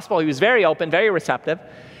 share the gospel. He was very open, very receptive.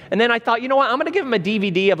 And then I thought, you know what, I'm going to give him a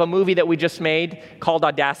DVD of a movie that we just made called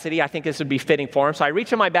Audacity. I think this would be fitting for him. So I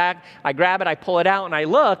reach in my bag, I grab it, I pull it out, and I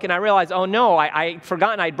look, and I realize, oh no, I'd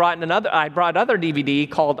forgotten I brought another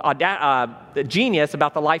DVD called Genius,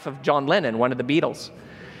 about the life of John Lennon, one of the Beatles.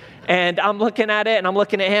 And I'm looking at it, and I'm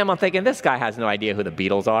looking at him, I'm thinking, this guy has no idea who the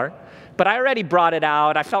Beatles are. But I already brought it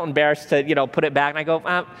out. I felt embarrassed to, put it back, and I go,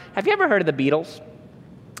 have you ever heard of the Beatles?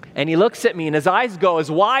 And he looks at me, and his eyes go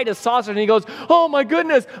as wide as saucers, and he goes, oh my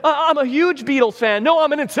goodness, I'm a huge Beatles fan. No,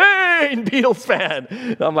 I'm an insane Beatles fan.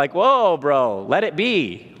 And I'm like, whoa, bro, let it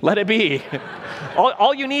be. Let it be.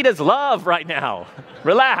 all you need is love right now.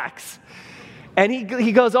 Relax. And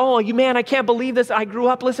he goes, oh, man, I can't believe this. I grew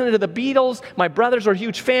up listening to the Beatles. My brothers were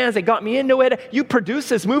huge fans. They got me into it. You produced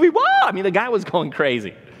this movie? Wow. I mean, the guy was going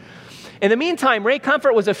crazy. In the meantime, Ray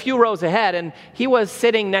Comfort was a few rows ahead, and he was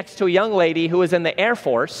sitting next to a young lady who was in the Air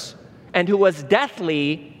Force and who was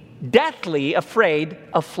deathly afraid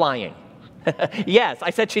of flying. Yes,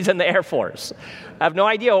 I said she's in the Air Force. I have no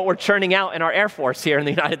idea what we're churning out in our Air Force here in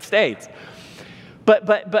the United States.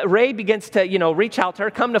 But Ray begins to, reach out to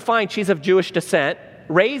her. Come to find she's of Jewish descent.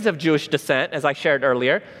 Ray's of Jewish descent, as I shared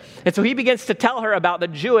earlier. And so he begins to tell her about the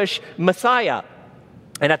Jewish Messiah.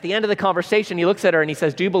 And at the end of the conversation, he looks at her and he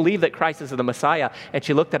says, do you believe that Christ is the Messiah? And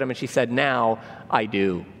she looked at him and she said, now I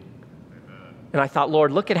do. And I thought,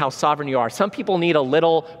 Lord, look at how sovereign you are. Some people need a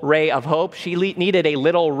little ray of hope. She needed a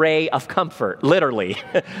little ray of comfort, literally.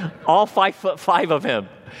 All 5'5" of him.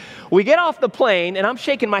 We get off the plane, and I'm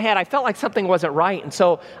shaking my head. I felt like something wasn't right. And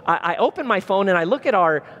so I open my phone, and I look at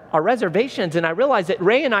our reservations, and I realize that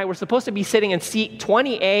Ray and I were supposed to be sitting in seat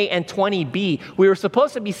 20A and 20B. We were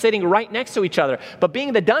supposed to be sitting right next to each other. But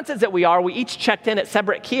being the dunces that we are, we each checked in at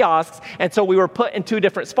separate kiosks, and so we were put in two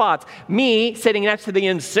different spots. Me sitting next to the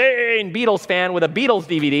insane Beatles fan with a Beatles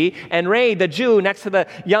DVD, and Ray, the Jew, next to the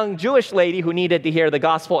young Jewish lady who needed to hear the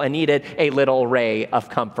gospel and needed a little ray of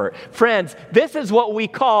comfort. Friends, this is what we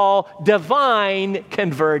call divine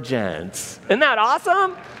convergence. Isn't that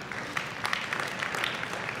awesome?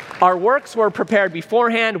 Our works were prepared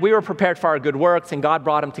beforehand. We were prepared for our good works, and God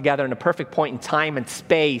brought them together in a perfect point in time and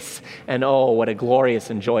space. And oh, what a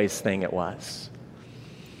glorious and joyous thing it was.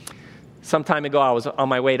 Some time ago, I was on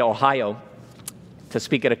my way to Ohio to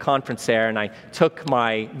speak at a conference there, and I took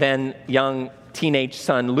my then young teenage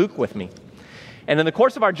son, Luke, with me. And in the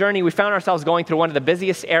course of our journey, we found ourselves going through one of the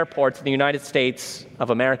busiest airports in the United States of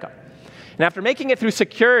America. And after making it through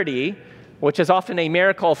security, which is often a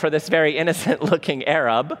miracle for this very innocent-looking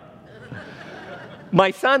Arab,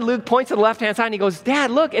 my son, Luke, points to the left-hand side and he goes,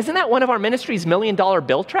 Dad, look, isn't that one of our ministry's $1 million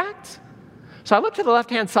bill tracts? So I look to the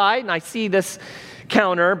left-hand side and I see this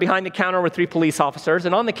counter. Behind the counter were 3 police officers,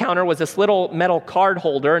 and on the counter was this little metal card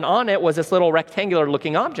holder, and on it was this little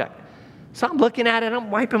rectangular-looking object. So I'm looking at it, I'm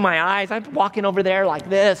wiping my eyes, I'm walking over there like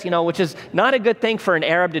this, which is not a good thing for an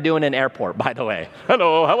Arab to do in an airport, by the way.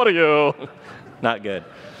 Hello, how are you? Not good.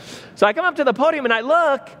 So I come up to the podium and I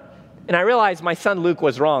look, and I realize my son Luke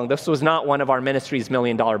was wrong. This was not one of our ministry's $1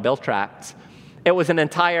 million bill tracts. It was an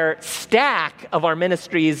entire stack of our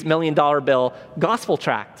ministry's $1 million bill gospel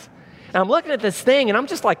tracts. And I'm looking at this thing, and I'm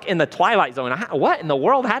just like in the twilight zone. What in the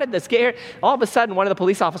world? How did this get here? All of a sudden, one of the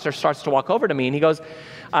police officers starts to walk over to me, and he goes,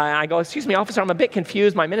 I go, excuse me, officer, I'm a bit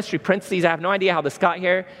confused. My ministry prints these. I have no idea how this got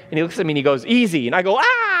here. And he looks at me, and he goes, easy. And I go,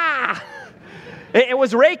 ah! It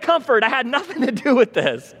was Ray Comfort. I had nothing to do with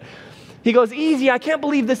this. He goes, easy, I can't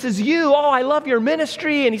believe this is you. Oh, I love your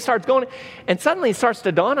ministry. And he starts going, and suddenly it starts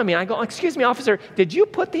to dawn on me. I go, excuse me, officer, did you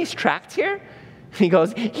put these tracts here? And he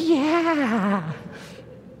goes, yeah.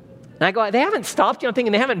 And I go, they haven't stopped you? I'm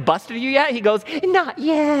thinking, they haven't busted you yet? He goes, not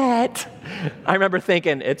yet. I remember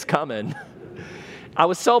thinking, it's coming. I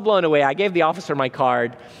was so blown away. I gave the officer my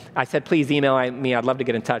card. I said, please email me. I'd love to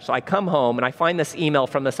get in touch. So I come home and I find this email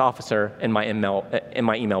from this officer in my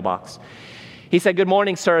email box. He said, good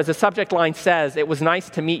morning, sir. As the subject line says, it was nice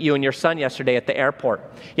to meet you and your son yesterday at the airport.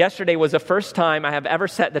 Yesterday was the first time I have ever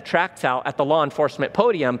set the tracts out at the law enforcement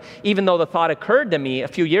podium, even though the thought occurred to me a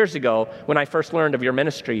few years ago when I first learned of your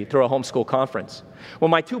ministry through a homeschool conference. When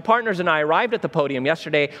my two partners and I arrived at the podium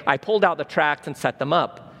yesterday, I pulled out the tracts and set them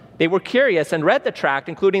up. They were curious and read the tract,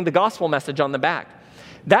 including the gospel message on the back.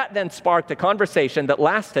 That then sparked a conversation that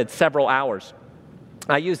lasted several hours.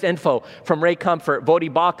 I used info from Ray Comfort, Bodhi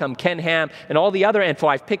Baucham, Ken Ham, and all the other info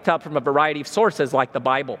I've picked up from a variety of sources like the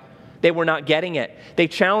Bible. They were not getting it. They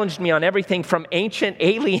challenged me on everything from ancient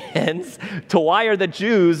aliens to why are the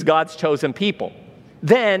Jews God's chosen people.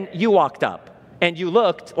 Then you walked up, and you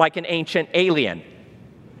looked like an ancient alien.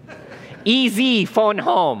 Easy, phone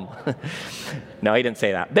home. No, he didn't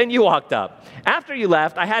say that. Then you walked up. After you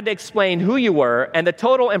left, I had to explain who you were and the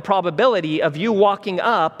total improbability of you walking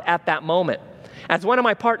up at that moment. As one of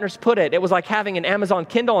my partners put it, it was like having an Amazon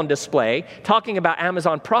Kindle on display, talking about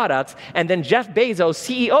Amazon products, and then Jeff Bezos,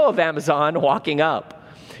 CEO of Amazon, walking up.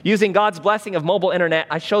 Using God's blessing of mobile internet,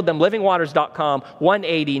 I showed them livingwaters.com,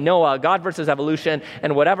 180, Noah, God versus evolution,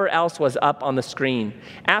 and whatever else was up on the screen.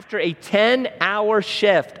 After a 10-hour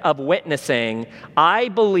shift of witnessing, I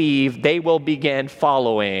believe they will begin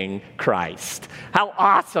following Christ. How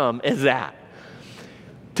awesome is that?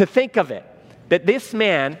 To think of it, that this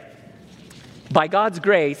man, by God's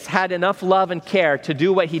grace, had enough love and care to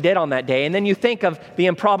do what he did on that day. And then you think of the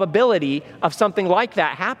improbability of something like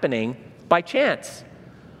that happening by chance.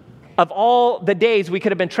 Of all the days we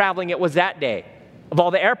could have been traveling, it was that day. Of all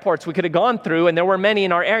the airports we could have gone through, and there were many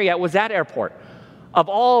in our area, it was that airport. Of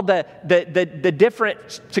all the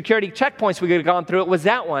different security checkpoints we could have gone through, it was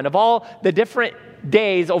that one. Of all the different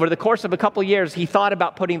days over the course of a couple years he thought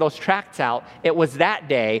about putting those tracts out, it was that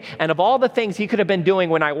day. And of all the things he could have been doing,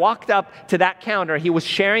 when I walked up to that counter, he was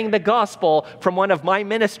sharing the gospel from one of my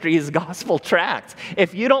ministry's gospel tracts.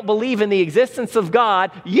 If you don't believe in the existence of God,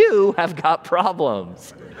 you have got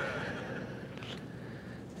problems.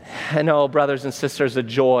 I know, brothers and sisters, the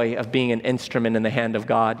joy of being an instrument in the hand of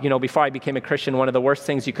God. You know, before I became a Christian, one of the worst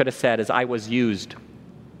things you could have said is, I was used.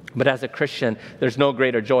 But as a Christian, there's no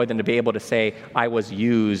greater joy than to be able to say, I was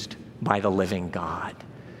used by the living God.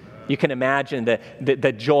 You can imagine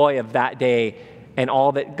the joy of that day and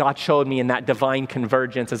all that God showed me in that divine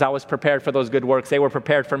convergence. As I was prepared for those good works, they were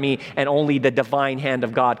prepared for me, and only the divine hand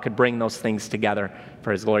of God could bring those things together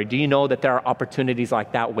for His glory. Do you know that there are opportunities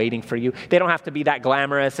like that waiting for you? They don't have to be that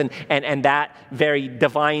glamorous and that very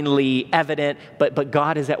divinely evident, but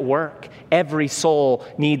God is at work. Every soul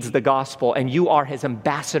needs the gospel, and you are His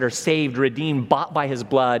ambassador, saved, redeemed, bought by His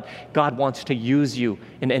blood. God wants to use you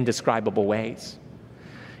in indescribable ways.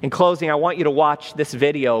 In closing, I want you to watch this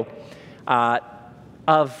video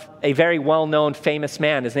of a very well-known, famous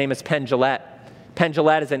man. His name is Penn Jillette. Penn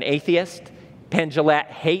Jillette is an atheist. Penn Jillette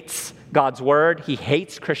hates God's word. He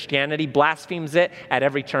hates Christianity, blasphemes it at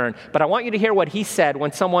every turn. But I want you to hear what he said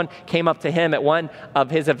when someone came up to him at one of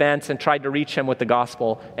his events and tried to reach him with the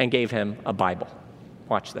gospel and gave him a Bible.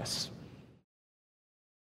 Watch this.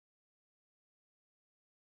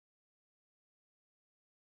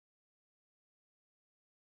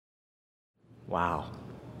 Wow.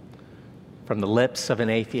 From the lips of an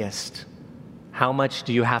atheist, how much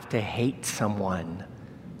do you have to hate someone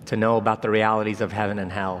to know about the realities of heaven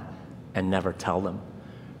and hell and never tell them?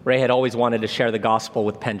 Ray had always wanted to share the gospel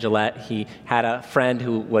with Penn Jillette. He had a friend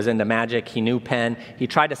who was into magic. He knew Penn. He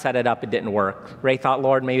tried to set it up. It didn't work. Ray thought,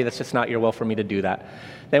 Lord, maybe that's just not your will for me to do that.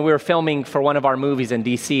 Then we were filming for one of our movies in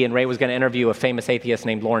D.C., and Ray was going to interview a famous atheist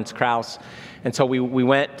named Lawrence Krauss. And so we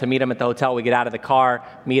went to meet him at the hotel. We get out of the car,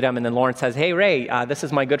 meet him, and then Lawrence says, hey, Ray, this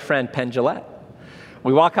is my good friend, Penn Jillette.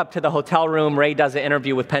 We walk up to the hotel room. Ray does an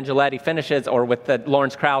interview with Penn Jillette. He finishes, or with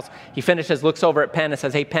Lawrence Krauss. He finishes, looks over at Penn and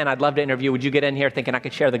says, hey, Penn, I'd love to interview. Would you get in here thinking I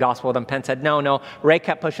could share the gospel with him? Penn said, no. Ray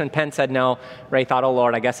kept pushing. Penn said no. Ray thought, oh,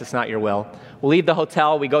 Lord, I guess it's not your will. We leave the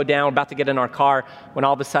hotel. We go down. We're about to get in our car when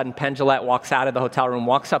all of a sudden Penn Jillette walks out of the hotel room,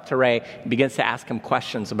 walks up to Ray, and begins to ask him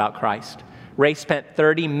questions about Christ. Ray spent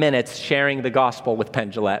 30 minutes sharing the gospel with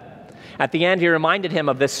Penn Jillette. At the end, he reminded him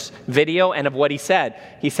of this video and of what he said.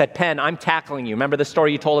 He said, Penn, I'm tackling you. Remember the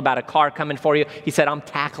story you told about a car coming for you? He said, I'm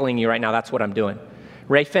tackling you right now. That's what I'm doing.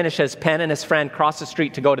 Ray finishes. Penn and his friend cross the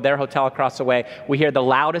street to go to their hotel across the way. We hear the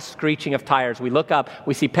loudest screeching of tires. We look up.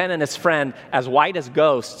 We see Penn and his friend, as white as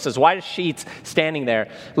ghosts, as white as sheets, standing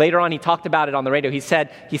there. Later on, he talked about it on the radio. He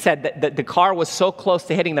said that the car was so close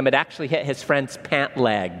to hitting them, it actually hit his friend's pant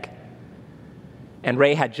leg. And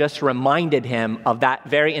Ray had just reminded him of that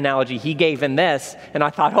very analogy he gave in this. And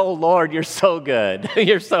I thought, oh, Lord, you're so good.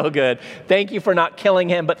 You're so good. Thank you for not killing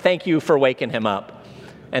him, but thank you for waking him up.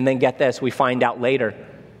 And then get this, we find out later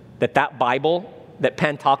that Bible that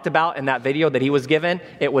Penn talked about in that video that he was given,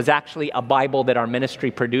 it was actually a Bible that our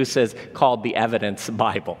ministry produces called the Evidence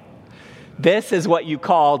Bible. This is what you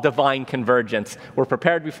call divine convergence. We're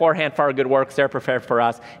prepared beforehand for our good works. They're prepared for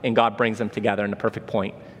us, and God brings them together in the perfect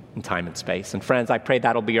point in time and space. And friends, I pray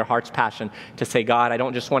that'll be your heart's passion to say, God, I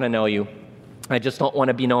don't just want to know you. I just don't want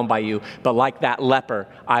to be known by you. But like that leper,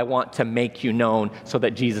 I want to make you known so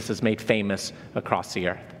that Jesus is made famous across the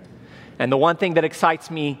earth. And the one thing that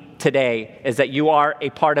excites me today is that you are a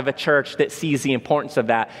part of a church that sees the importance of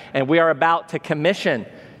that. And we are about to commission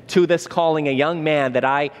to this calling a young man that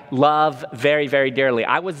I love very, very dearly.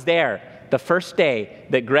 I was there the first day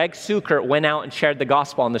that Greg Sukert went out and shared the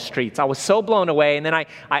gospel on the streets. I was so blown away, and then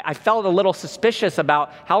I felt a little suspicious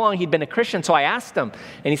about how long he'd been a Christian, so I asked him,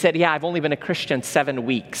 and he said, yeah, I've only been a Christian 7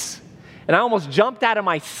 weeks. And I almost jumped out of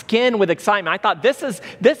my skin with excitement. I thought, this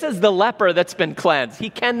is the leper that's been cleansed. He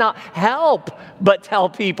cannot help but tell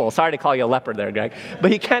people. Sorry to call you a leper there, Greg.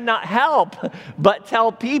 But he cannot help but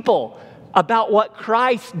tell people about what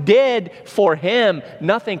Christ did for him.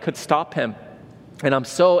 Nothing could stop him. And I'm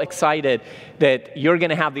so excited that you're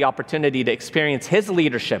going to have the opportunity to experience his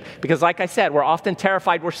leadership. Because like I said, we're often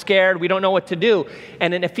terrified, we're scared, we don't know what to do.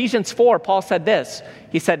 And in Ephesians 4, Paul said this.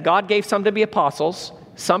 He said, God gave some to be apostles,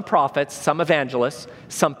 some prophets, some evangelists,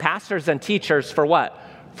 some pastors and teachers for what?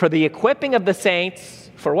 For the equipping of the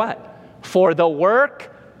saints, for what? For the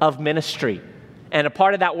work of ministry. And a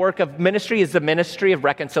part of that work of ministry is the ministry of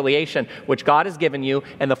reconciliation, which God has given you,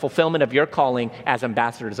 and the fulfillment of your calling as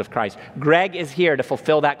ambassadors of Christ. Greg is here to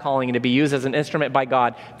fulfill that calling and to be used as an instrument by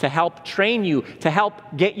God to help train you, to help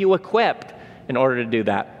get you equipped in order to do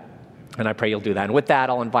that. And I pray you'll do that. And with that,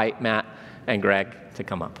 I'll invite Matt and Greg to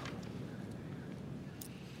come up.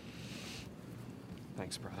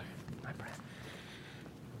 Thanks, brother.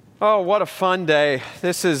 Oh, what a fun day.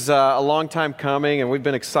 This is a long time coming, and we've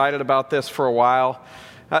been excited about this for a while.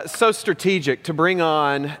 So strategic to bring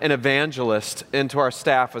on an evangelist into our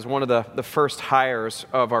staff as one of the first hires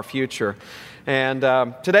of our future. And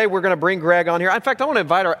today we're going to bring Greg on here. In fact, I want to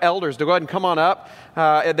invite our elders to go ahead and come on up.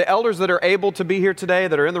 The elders that are able to be here today,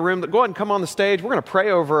 that are in the room, go ahead and come on the stage. We're going to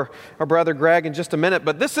pray over our brother Greg in just a minute.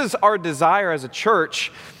 But this is our desire as a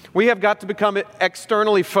church. We have got to become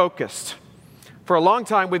externally focused. For a long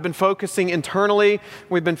time, we've been focusing internally.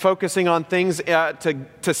 We've been focusing on things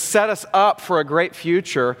to set us up for a great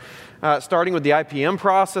future, starting with the IPM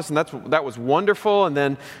process, and that was wonderful. And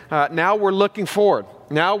then now we're looking forward.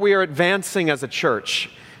 Now we are advancing as a church.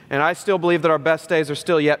 And I still believe that our best days are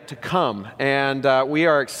still yet to come. And we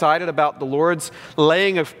are excited about the Lord's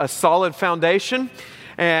laying a solid foundation.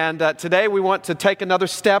 And today we want to take another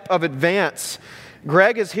step of advance.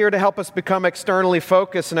 Greg is here to help us become externally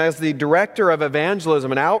focused, and as the director of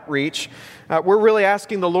evangelism and outreach, we're really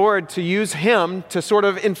asking the Lord to use him to sort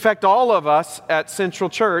of infect all of us at Central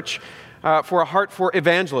Church for a heart for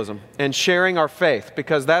evangelism and sharing our faith,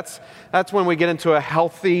 because that's when we get into a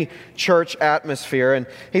healthy church atmosphere. And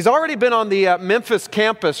he's already been on the Memphis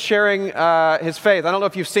campus sharing his faith. I don't know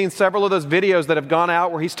if you've seen several of those videos that have gone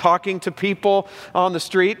out where he's talking to people on the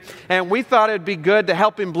street, and we thought it'd be good to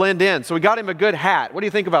help him blend in. So we got him a good hat. What do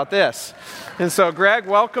you think about this? And so, Greg,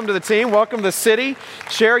 welcome to the team. Welcome to the city.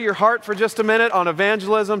 Share your heart for just a minute on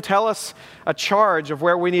evangelism. Tell us a charge of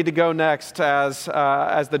where we need to go next as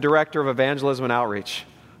the director of evangelism and outreach.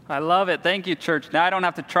 I love it. Thank you, church. Now I don't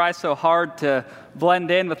have to try so hard to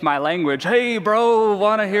blend in with my language. Hey, bro,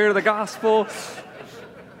 want to hear the gospel?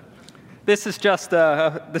 This is just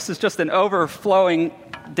an overflowing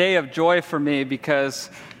day of joy for me, because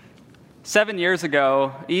 7 years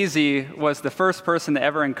ago, Easy was the first person to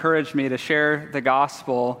ever encourage me to share the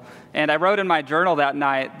gospel. And I wrote in my journal that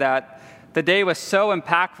night that the day was so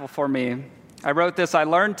impactful for me. I wrote this: I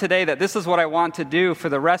learned today that this is what I want to do for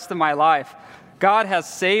the rest of my life. God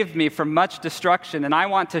has saved me from much destruction, and I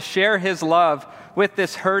want to share his love with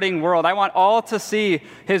this hurting world. I want all to see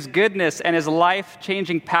his goodness and his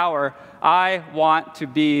life-changing power. I want to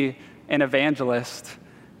be an evangelist.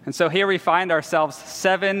 And so here we find ourselves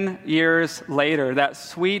 7 years later, that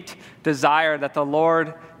sweet desire that the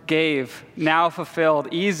Lord gave, now fulfilled.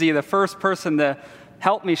 Easy, the first person to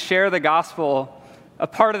help me share the gospel, a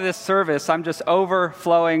part of this service. I'm just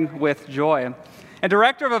overflowing with joy. And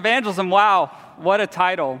Director of Evangelism, wow, what a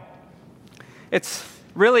title. It's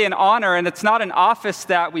really an honor, and it's not an office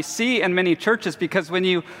that we see in many churches, because when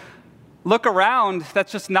you look around,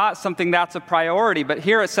 that's just not something that's a priority. But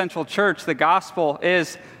here at Central Church, the gospel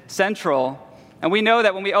is central. And we know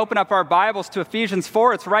that when we open up our Bibles to Ephesians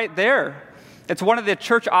 4, it's right there. It's one of the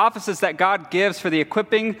church offices that God gives for the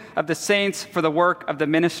equipping of the saints for the work of the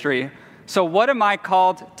ministry. So what am I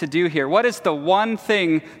called to do here? What is the one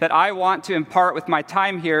thing that I want to impart with my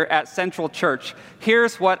time here at Central Church?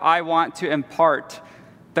 Here's what I want to impart.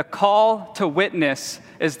 The call to witness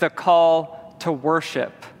is the call to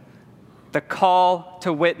worship. The call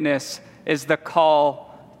to witness is the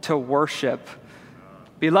call to worship.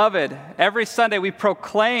 Beloved, every Sunday we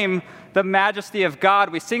proclaim the majesty of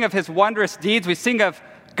God. We sing of his wondrous deeds. We sing of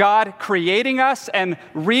God creating us and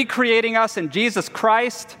recreating us in Jesus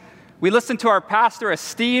Christ. We listen to our pastor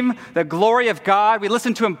esteem the glory of God. We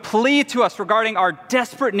listen to him plead to us regarding our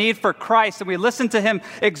desperate need for Christ. And we listen to him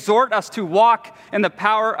exhort us to walk in the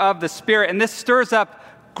power of the Spirit. And this stirs up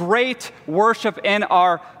great worship in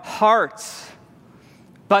our hearts.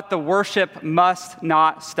 But the worship must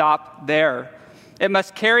not stop there. It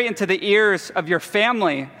must carry into the ears of your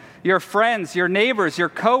family, your friends, your neighbors, your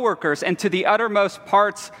coworkers, and to the uttermost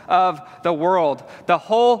parts of the world. The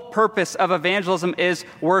whole purpose of evangelism is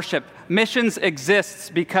worship. Missions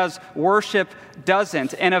exists because worship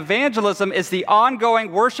doesn't. And evangelism is the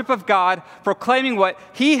ongoing worship of God, proclaiming what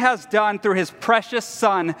he has done through his precious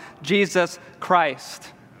Son, Jesus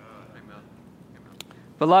Christ. Amen.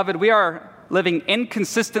 Beloved, we are living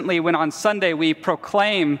inconsistently when on Sunday we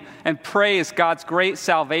proclaim and praise God's great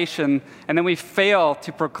salvation, and then we fail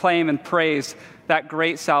to proclaim and praise that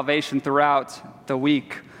great salvation throughout the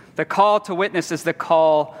week. The call to witness is the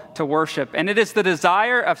call to worship, and it is the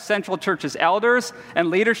desire of Central Church's elders and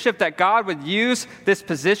leadership that God would use this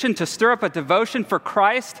position to stir up a devotion for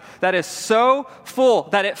Christ that is so full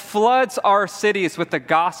that it floods our cities with the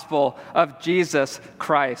gospel of Jesus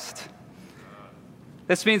Christ.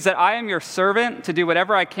 This means that I am your servant to do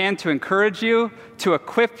whatever I can to encourage you, to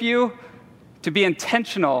equip you, to be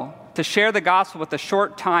intentional, to share the gospel with the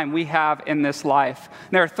short time we have in this life.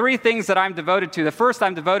 And there are three things that I'm devoted to. The first,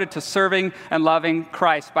 I'm devoted to serving and loving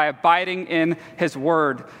Christ by abiding in his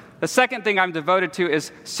word. The second thing I'm devoted to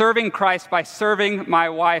is serving Christ by serving my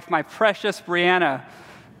wife, my precious Brianna,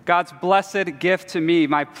 God's blessed gift to me,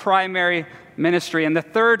 my primary ministry. And the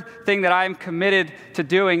third thing that I'm committed to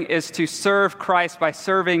doing is to serve Christ by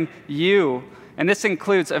serving you. And this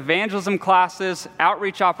includes evangelism classes,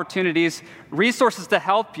 outreach opportunities, resources to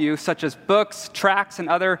help you, such as books, tracts, and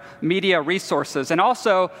other media resources, and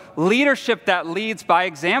also leadership that leads by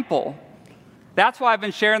example. That's why I've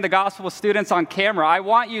been sharing the gospel with students on camera. I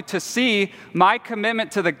want you to see my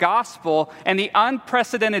commitment to the gospel and the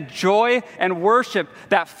unprecedented joy and worship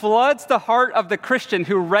that floods the heart of the Christian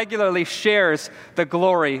who regularly shares the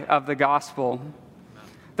glory of the gospel.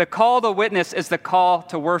 The call to witness is the call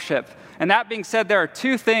to worship. And that being said, there are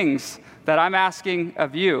two things that I'm asking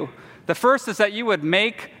of you. The first is that you would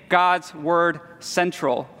make God's word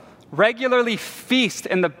central. Regularly feast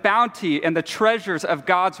in the bounty and the treasures of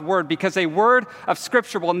God's word, because a word of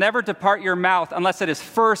Scripture will never depart your mouth unless it is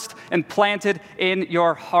first implanted in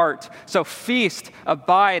your heart. So feast,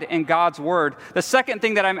 abide in God's word. The second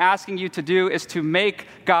thing that I'm asking you to do is to make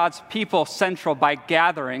God's people central by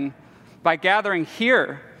gathering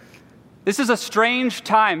here. This is a strange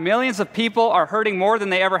time. Millions of people are hurting more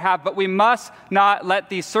than they ever have, but we must not let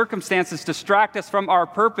these circumstances distract us from our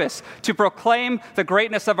purpose, to proclaim the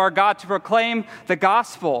greatness of our God, to proclaim the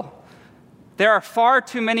gospel. There are far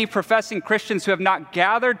too many professing Christians who have not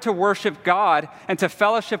gathered to worship God and to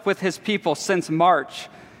fellowship with his people since March.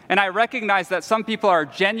 And I recognize that some people are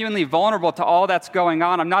genuinely vulnerable to all that's going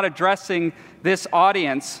on. I'm not addressing this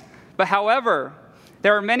audience. But however,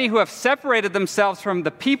 there are many who have separated themselves from the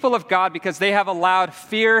people of God because they have allowed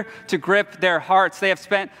fear to grip their hearts. They have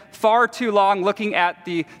spent far too long looking at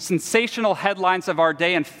the sensational headlines of our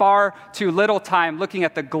day and far too little time looking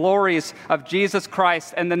at the glories of Jesus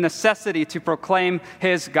Christ and the necessity to proclaim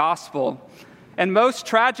his gospel. And most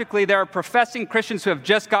tragically, there are professing Christians who have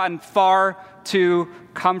just gotten far too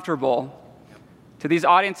comfortable. To these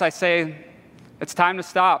audience, I say, it's time to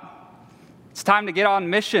stop. It's time to get on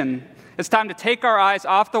mission. It's time to take our eyes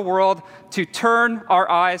off the world, to turn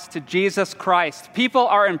our eyes to Jesus Christ. People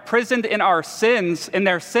are imprisoned in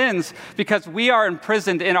their sins, because we are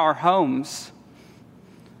imprisoned in our homes.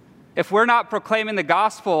 If we're not proclaiming the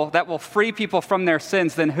gospel that will free people from their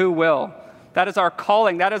sins, then who will? That is our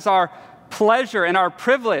calling. That is our pleasure and our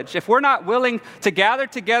privilege. If we're not willing to gather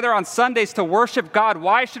together on Sundays to worship God,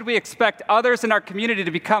 why should we expect others in our community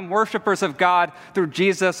to become worshipers of God through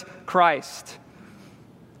Jesus Christ?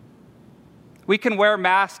 We can wear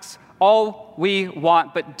masks all we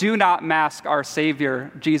want, but do not mask our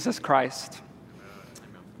Savior, Jesus Christ.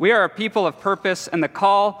 We are a people of purpose, and the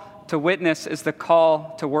call to witness is the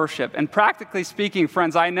call to worship. And practically speaking,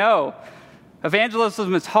 friends, I know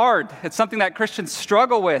evangelism is hard. It's something that Christians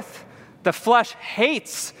struggle with. The flesh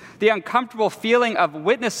hates the uncomfortable feeling of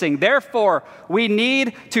witnessing. Therefore, we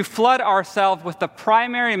need to flood ourselves with the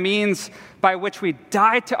primary means by which we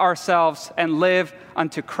die to ourselves and live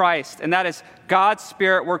unto Christ. And that is God's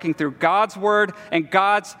Spirit working through God's Word and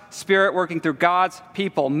God's Spirit working through God's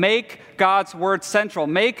people. Make God's Word central.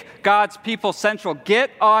 Make God's people central.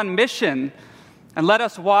 Get on mission. And let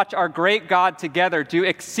us watch our great God together do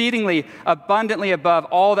exceedingly abundantly above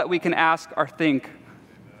all that we can ask or think.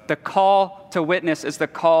 The call to witness is the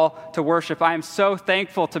call to worship. I am so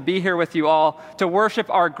thankful to be here with you all, to worship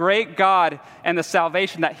our great God and the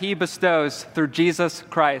salvation that He bestows through Jesus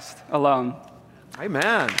Christ alone.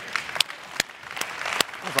 Amen.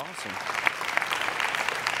 That was awesome.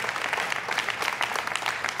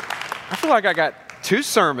 I feel like I got 2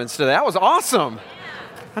 sermons today. That was awesome.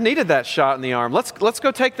 I needed that shot in the arm. Let's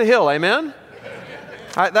go take the hill. Amen.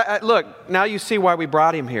 Look, now you see why we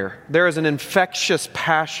brought him here. There is an infectious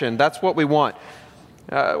passion. That's what we want.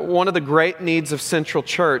 One of the great needs of Central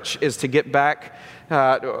Church is to get back.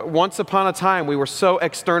 Once upon a time, we were so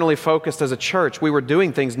externally focused as a church. We were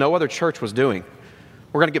doing things no other church was doing.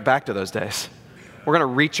 We're going to get back to those days. We're going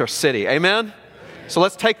to reach our city. Amen? So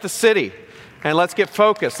let's take the city and let's get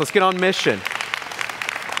focused. Let's get on mission.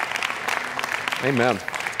 Amen.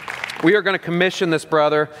 We are going to commission this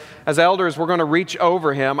brother. As elders, we're going to reach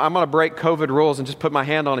over him. I'm going to break COVID rules and just put my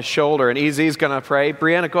hand on his shoulder, and EZ's going to pray.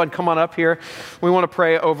 Brianna, go ahead and come on up here. We want to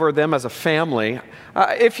pray over them as a family.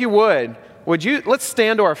 If you would you, let's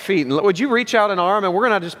stand to our feet, and would you reach out an arm, and we're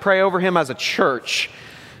going to just pray over him as a church.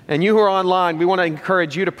 And you who are online, we want to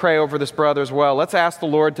encourage you to pray over this brother as well. Let's ask the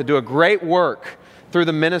Lord to do a great work through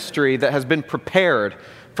the ministry that has been prepared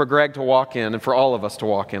for Greg to walk in and for all of us to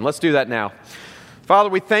walk in. Let's do that now. Father,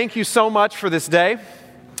 we thank you so much for this day.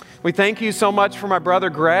 We thank you so much for my brother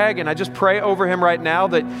Greg, and I just pray over him right now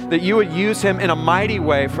that you would use him in a mighty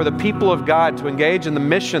way for the people of God to engage in the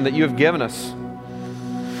mission that you have given us.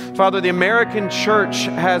 Father, the American church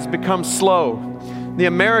has become slow. The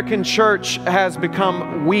American church has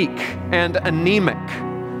become weak and anemic.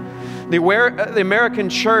 The American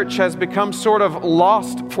church has become sort of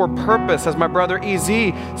lost for purpose, as my brother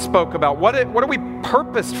EZ spoke about. What are we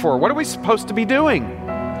purposed for? What are we supposed to be doing?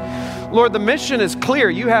 Lord, the mission is clear.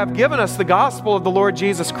 You have given us the gospel of the Lord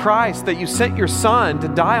Jesus Christ, that you sent your Son to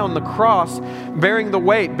die on the cross, bearing the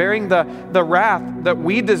weight, bearing the wrath that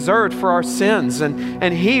we deserved for our sins.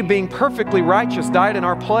 And He, being perfectly righteous, died in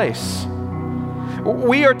our place.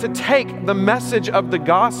 We are to take the message of the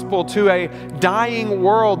gospel to a dying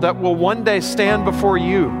world that will one day stand before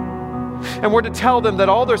you. And we're to tell them that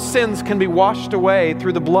all their sins can be washed away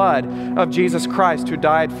through the blood of Jesus Christ, who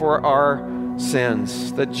died for our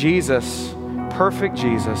sins. That Jesus, perfect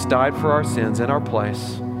Jesus, died for our sins in our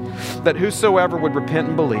place. That whosoever would repent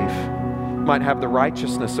and believe might have the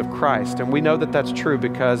righteousness of Christ. And we know that that's true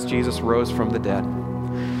because Jesus rose from the dead.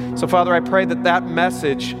 So, Father, I pray that that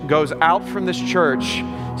message goes out from this church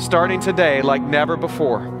starting today like never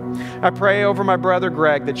before. I pray over my brother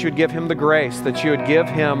Greg that you'd give him the grace, that you would give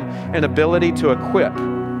him an ability to equip,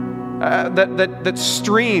 that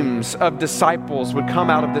streams of disciples would come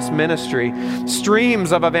out of this ministry,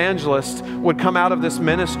 streams of evangelists would come out of this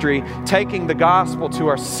ministry, taking the gospel to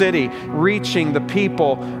our city, reaching the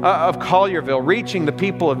people of Collierville, reaching the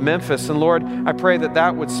people of Memphis. And Lord, I pray that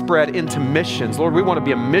that would spread into missions. Lord, we want to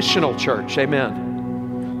be a missional church.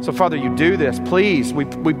 Amen. So Father, you do this. Please,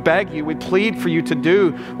 we beg you, we plead for you to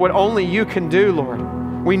do what only you can do, Lord.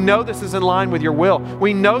 We know this is in line with your will.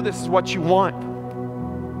 We know this is what you want.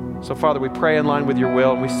 So, Father, we pray in line with your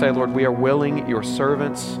will, and we say, Lord, we are willing, your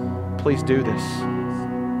servants. Please do this.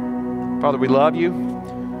 Father, we love you.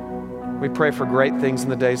 We pray for great things in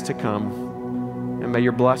the days to come. And may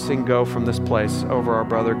your blessing go from this place over our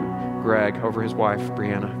brother Greg, over his wife,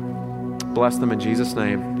 Brianna. Bless them in Jesus'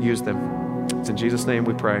 name. Use them. It's in Jesus' name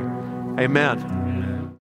we pray. Amen.